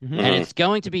up. Hmm. And mhm. it's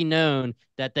going to be known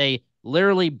that they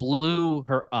literally blew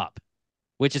her up,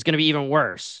 which is going to be even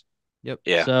worse. Yep.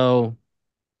 Yeah. So,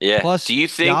 Yeah. Do Plus, you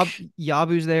think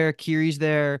Yabu's there, Kiri's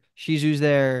there, Shizu's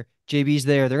there, JB's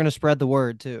there. They're gonna spread the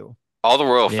word too. all the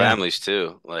royal yeah. families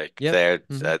too, like Yep.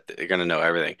 Hmm. they're gonna know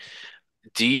everything.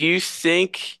 Do you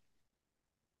think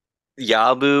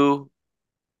Yabu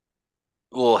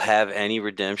will have any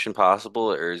redemption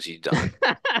possible, or is he done?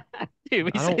 Dude,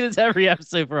 we I say don't. this every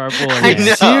episode for our boy, I man.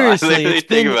 know. I Seriously, literally it's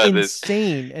think been about this.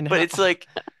 insane. And But how it's like,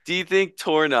 do you think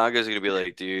Toranaga's gonna be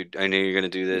like, dude, I knew you're gonna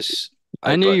do this.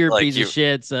 I I knew but you're a like piece of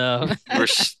shit, so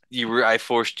you were I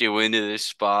forced you into this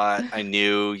spot. I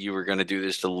knew you were gonna do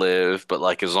this to live, but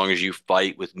like as long as you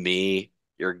fight with me,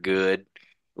 you're good.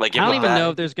 Like I if don't a even bat know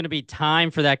if there's going to be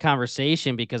time for that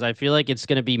conversation because I feel like it's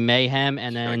going to be mayhem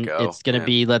and it's gonna then go. it's going to Yeah.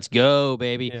 be let's go,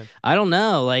 baby. yeah. I don't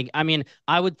know. Like, I mean,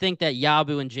 I would think that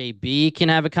Yabu and JB can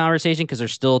have a conversation because they're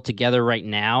still together right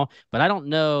now, but I don't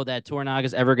know that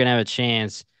Toranaga's ever going to have a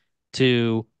chance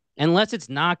to, unless it's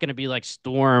not going to be like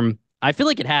Storm. I feel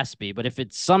like it has to be, but if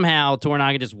it's somehow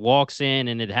Toranaga just walks in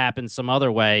and it happens some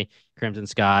other way, Crimson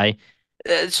Sky,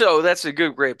 So that's a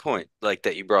great point. Like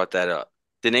that you brought that up.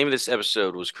 The name of this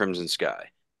episode was Crimson Sky.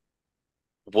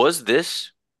 Was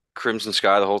this Crimson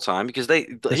Sky the whole time? Because The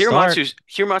start.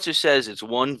 Hiramatsu says it's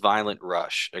one violent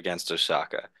rush against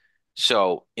Osaka.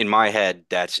 So in my head,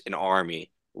 that's an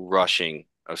army rushing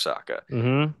Osaka.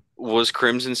 Hmm. Was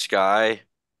Crimson Sky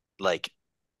like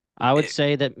I would it,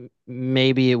 say that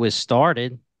maybe it was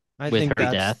started I with think her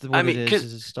that's death. I what it mean,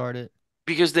 is it started.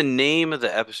 because the name of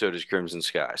the episode is Crimson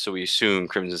Sky, so we assume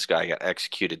Crimson Sky got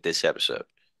executed this episode.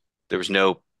 There was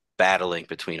no battling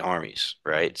between armies,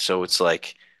 right? So it's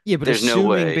like Yeah, but there's no assuming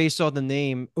way. based on the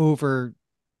name over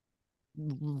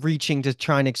reaching to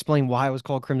try and explain why it was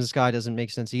called Crimson Sky doesn't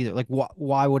make sense either. Like,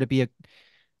 why would it be a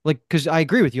like? Because I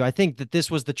agree with you. I think that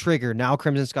this was the trigger. Now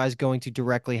Crimson Sky is going to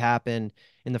directly happen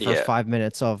in the first Yeah. 5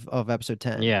 minutes of episode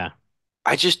 10. Yeah.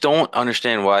 I just don't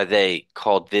understand why they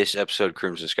called this episode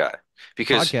Crimson Sky.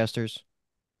 Because Podcasters.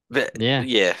 Yeah.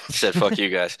 yeah, said fuck you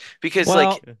guys. Because Well,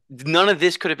 like none of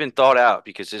this could have been thought out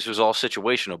because this was all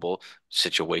situationable,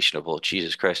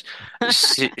 Jesus Christ.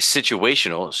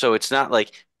 Situational. So it's not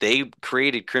like they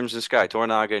created Crimson Sky.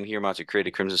 Toranaga and Hiramatsu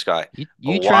created Crimson Sky a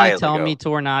you trying to while tell me ago.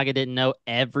 Toranaga didn't know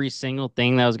every single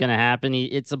thing that was going to happen?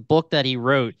 It's a book that he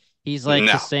wrote. He's like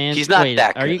No, Cassandra. he's not Wait,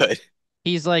 that are you? good.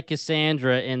 He's like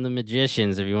Cassandra in The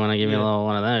Magicians, if you want to give me a Yeah. little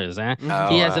one of those, huh? Hmm.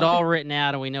 He Oh has it wow. all written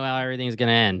out, and we know how everything's going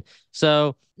to end.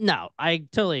 So, no, I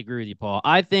totally agree with you, Paul.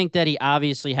 I think that he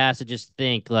obviously has to just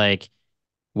think, like,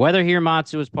 whether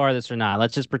Hiramatsu was part of this or not.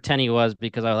 Let's just pretend he was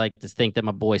because I like to think that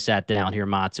my boy sat down with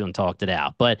Hiramatsu and talked it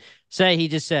out. But say he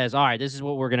just says, all right, this is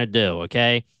what we're going to do,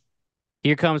 okay?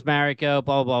 Here comes Mariko,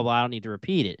 blah, blah, blah, blah. I don't need to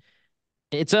repeat it.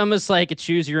 It's almost like a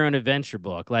choose your own adventure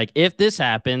book. Like if this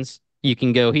happens, you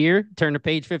can go here, turn to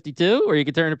page 52, or you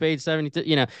can turn to page 72,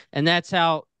 and that's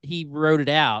how he wrote it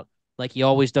out, like he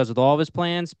always does with all of his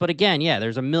plans. But again, yeah,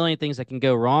 there's a million things that can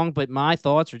go wrong. But my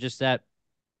thoughts are just that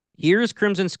here's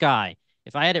Crimson Sky.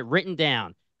 If I had it written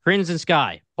down, Crimson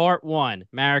Sky, part one,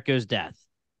 Mariko's death.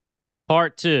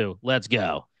 Part two, let's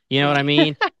go. You know what I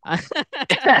mean?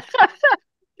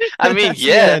 I mean, That's the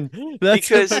yeah, end. That's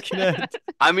the because fucking end.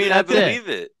 I mean, I That's it. believe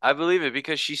it. I believe it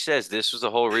because she says this was the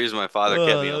whole reason my father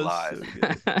kept Oh, me that was alive. so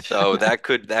good. So that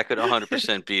could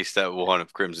 100% be step one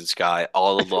of Crimson Sky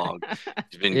all along.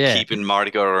 He's been Yeah. keeping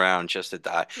Mariko around just to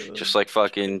die, just like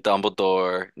fucking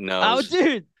Dumbledore Oh, knows.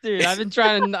 dude, I've been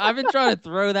trying to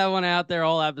throw that one out there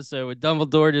all episode with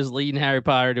Dumbledore just leading Harry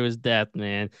Potter to his death,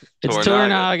 man. It's Toranaga.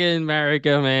 Toranaga and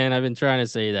Mariko, man. I've been trying to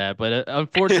say that, but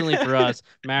unfortunately for I us,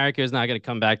 Mariko's not going to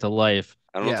come back to life.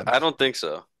 Yeah. don't think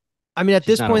so. I mean, at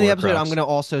She's this not a point in the episode, I'm Horcrux. going to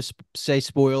also say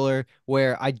spoiler,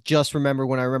 where I just remember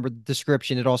when I remember the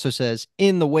description, it also says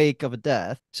in the wake of a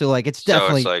death. So like, it's So it's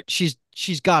definitely like,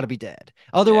 she's got to be dead.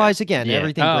 yeah, Otherwise, again, Yeah.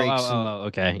 everything Oh, breaks oh, and oh,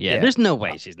 okay. Yeah. yeah, There's no uh,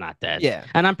 way she's not dead. yeah.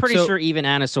 And I'm pretty So sure even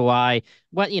Anna Sawai,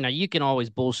 well, you can always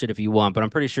bullshit if you want, but I'm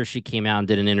pretty sure she came out and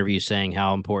did an interview saying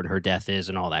how important her death is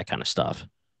and all that kind of stuff.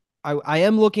 I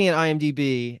am looking at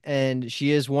IMDb, and she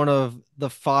is one of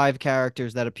the 5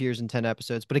 characters that appears in 10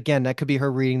 episodes. But again, that could be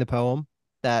her reading the poem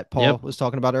that Paul Yep. was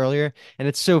talking about earlier. And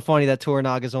it's so funny that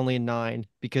Toranaga's only in 9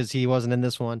 because he wasn't in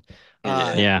this one.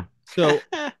 yeah. Yeah. So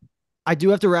I do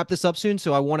have to wrap this up soon,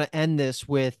 so I want to end this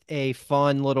with a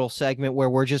fun little segment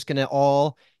where we're just gonna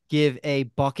all give a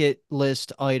bucket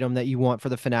list item that you want for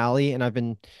the finale. And I've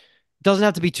been doesn't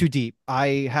have to be too deep.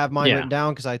 I have mine Yeah. written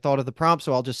down because I thought of the prompt,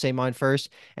 so I'll just say mine first.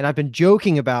 And I've been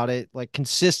joking about it like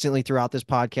consistently throughout this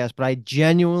podcast, but I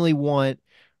genuinely want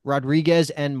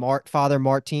Rodriguez and Father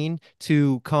Martin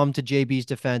to come to JB's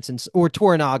defense and or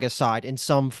Toranaga's side in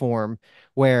some form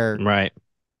where Right.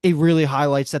 it really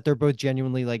highlights that they're both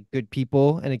genuinely like good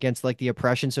people and against like the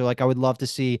oppression. So like I would love to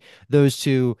see those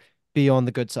two be on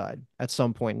the good side at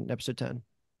some point in episode 10.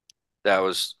 That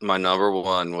was my number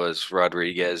one was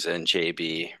Rodriguez and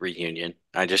JB reunion.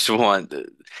 I just want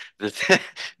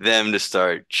them to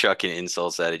start chucking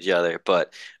insults at each other.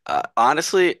 But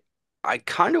honestly, I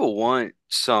kind of want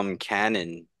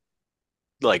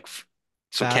like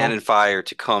some Battle. cannon fire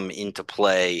to come into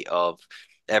play of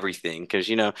everything because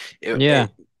it, Yeah. it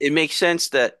it makes sense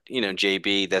that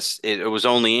JB it was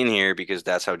only in here because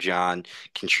that's how John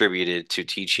contributed to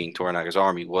teaching Toranaga's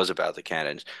army was about the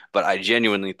cannons, but I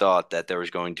genuinely thought that there was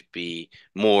going to be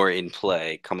more in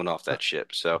play coming off Uh, that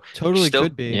ship, so Totally still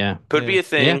could be. Yeah. could be Yeah. a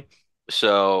Yeah. thing.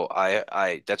 So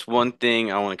I that's one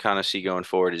thing I want to kind of see going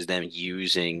forward is them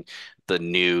using the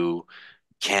new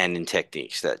canon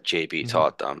techniques that JB Mhm.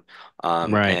 taught them.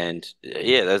 Right. And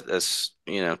yeah, that's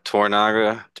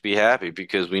Toranaga to be happy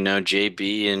because we know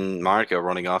JB and Marco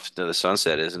running off into the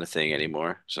sunset isn't a thing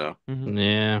anymore. So Mhm.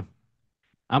 Yeah.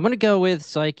 I'm gonna go with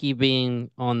Psyche being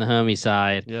on the homie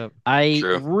side. Yep. I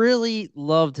True. really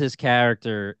loved his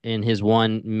character in his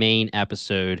one main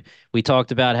episode. We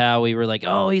talked about how we were like,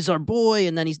 "Oh, he's our boy,"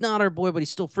 and then he's not our boy, but he's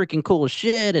still freaking cool as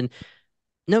shit. And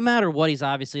no matter what, he's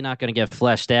obviously not going to get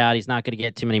fleshed out. He's not going to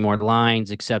get too many more lines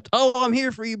except, "Oh, I'm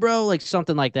here for you, bro," like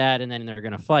something like that, and then they're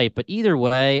going to fight. But either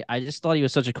way, I just thought he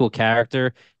was such a cool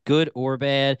character, good or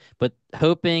bad. But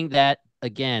hoping that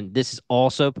again, this is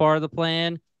also part of the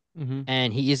plan Hmm.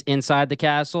 and he is inside the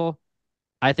castle,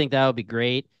 I think that would be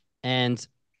great. And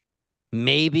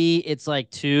maybe it's like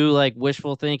too like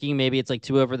wishful thinking. Maybe it's like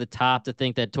too over the top to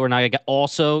think that Toranaga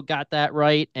also got that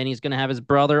right, and he's gonna have his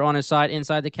brother on his side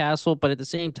inside the castle. But at the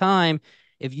same time,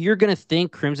 if you're gonna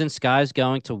think Crimson Sky is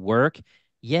going to work,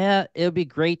 yeah, it would be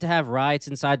great to have riots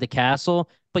inside the castle,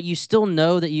 but you still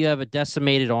know that you have a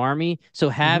decimated army. So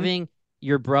Hmm. having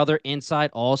your brother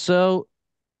inside also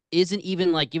isn't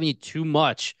even like giving you too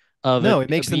much of No, it it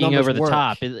makes the being numbers over the work.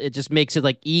 top. It just makes it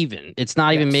like even. It's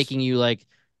not even Yes. making you like,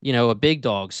 a big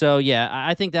dog. So yeah,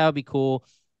 I think that would be cool.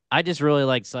 I just really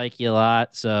like Psyche a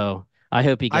lot, so I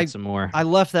hope he gets I some more. I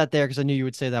left that there because I knew you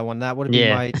would say that one. That would be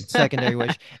Yeah. my secondary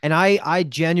wish. And I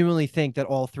genuinely think that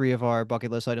all three of our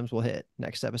bucket list items will hit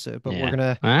next episode. But we're Yeah.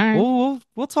 gonna All right.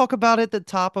 we'll talk about it at the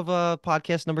top of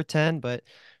podcast number 10. But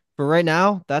for right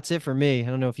now, that's it for me. I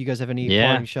don't know if you guys have any Yeah.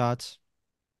 parting shots.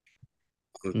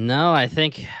 No, I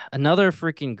think another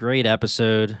freaking great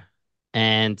episode.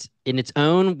 And in its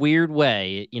own weird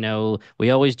way, we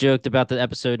always joked about the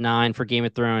episode 9 for Game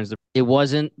of Thrones. It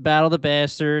wasn't Battle of the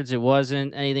Bastards. It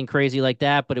wasn't anything crazy like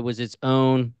that, but it was its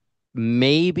own,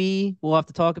 maybe we'll have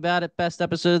to talk about it, best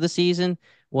episode of the season.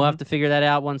 We'll Hmm. have to figure that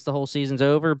out once the whole season's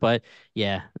over. But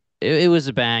yeah, it was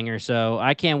a banger. So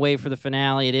I can't wait for the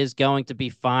finale. It is going to be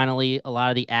finally a lot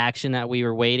of the action that we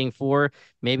were waiting for.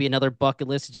 Maybe another bucket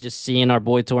list is just seeing our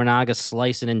boy Toranaga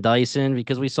slicing and dicing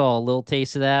because we saw a little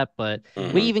taste of that. But we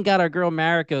Hmm. even got our girl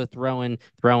Mariko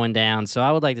throwing down. So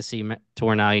I would like to see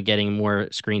Toranaga getting more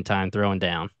screen time throwing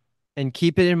down. And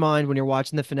keep it in mind when you're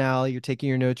watching the finale, you're taking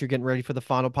your notes, you're getting ready for the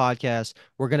final podcast.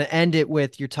 We're going to end it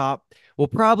with your top. We'll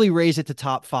probably raise it to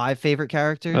top five favorite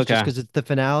characters just Okay. because it's the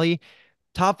finale.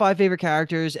 Top five favorite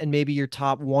characters and maybe your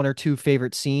top one or two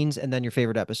favorite scenes and then your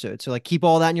favorite episode. So like keep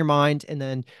all that in your mind. And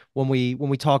then when we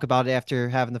talk about it after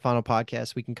having the final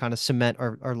podcast, we can kind of cement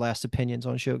our last opinions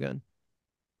on Shogun.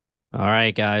 All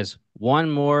right, guys. One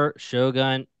more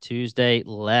Shogun Tuesday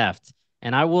left.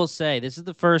 And I will say, this is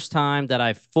the first time that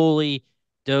I fully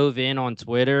dove in on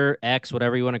Twitter, X,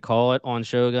 whatever you want to call it, on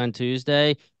Shogun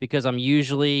Tuesday, because I'm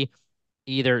usually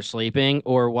either sleeping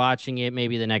or watching it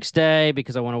maybe the next day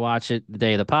because I want to watch it the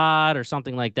day of the pod or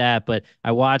something like that. But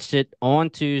I watched it on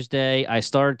Tuesday. I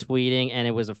started tweeting and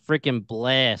it was a freaking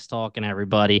blast talking to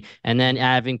everybody and then Mhm.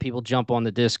 having people jump on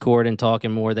the Discord and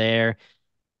talking more there.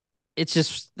 It's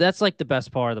just that's like the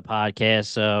best part of the podcast.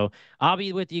 So I'll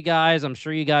be with you guys. I'm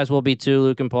sure you guys will be too,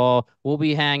 Luke and Paul. We'll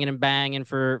be hanging and banging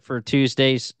for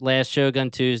Tuesday's last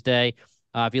Shogun Tuesday.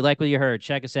 If you like what you heard,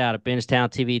 check us out at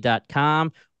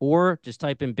bingetowntv.com or just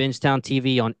type in Bingetown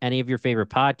TV on any of your favorite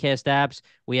podcast apps.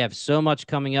 We have so much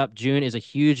coming up. June is a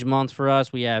huge month for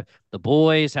us. We have The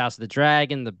Boys, House of the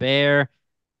Dragon, The Bear,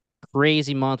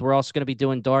 crazy month. We're also going to be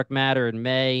doing Dark Matter in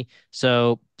May.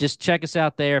 So just check us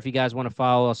out there if you guys want to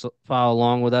follow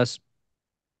along with us.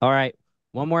 All right.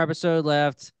 One more episode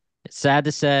left. It's sad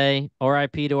to say.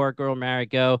 RIP to our girl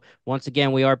Mariko. Once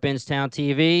again, we are Bingetown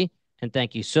TV, and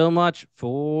thank you so much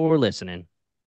for listening.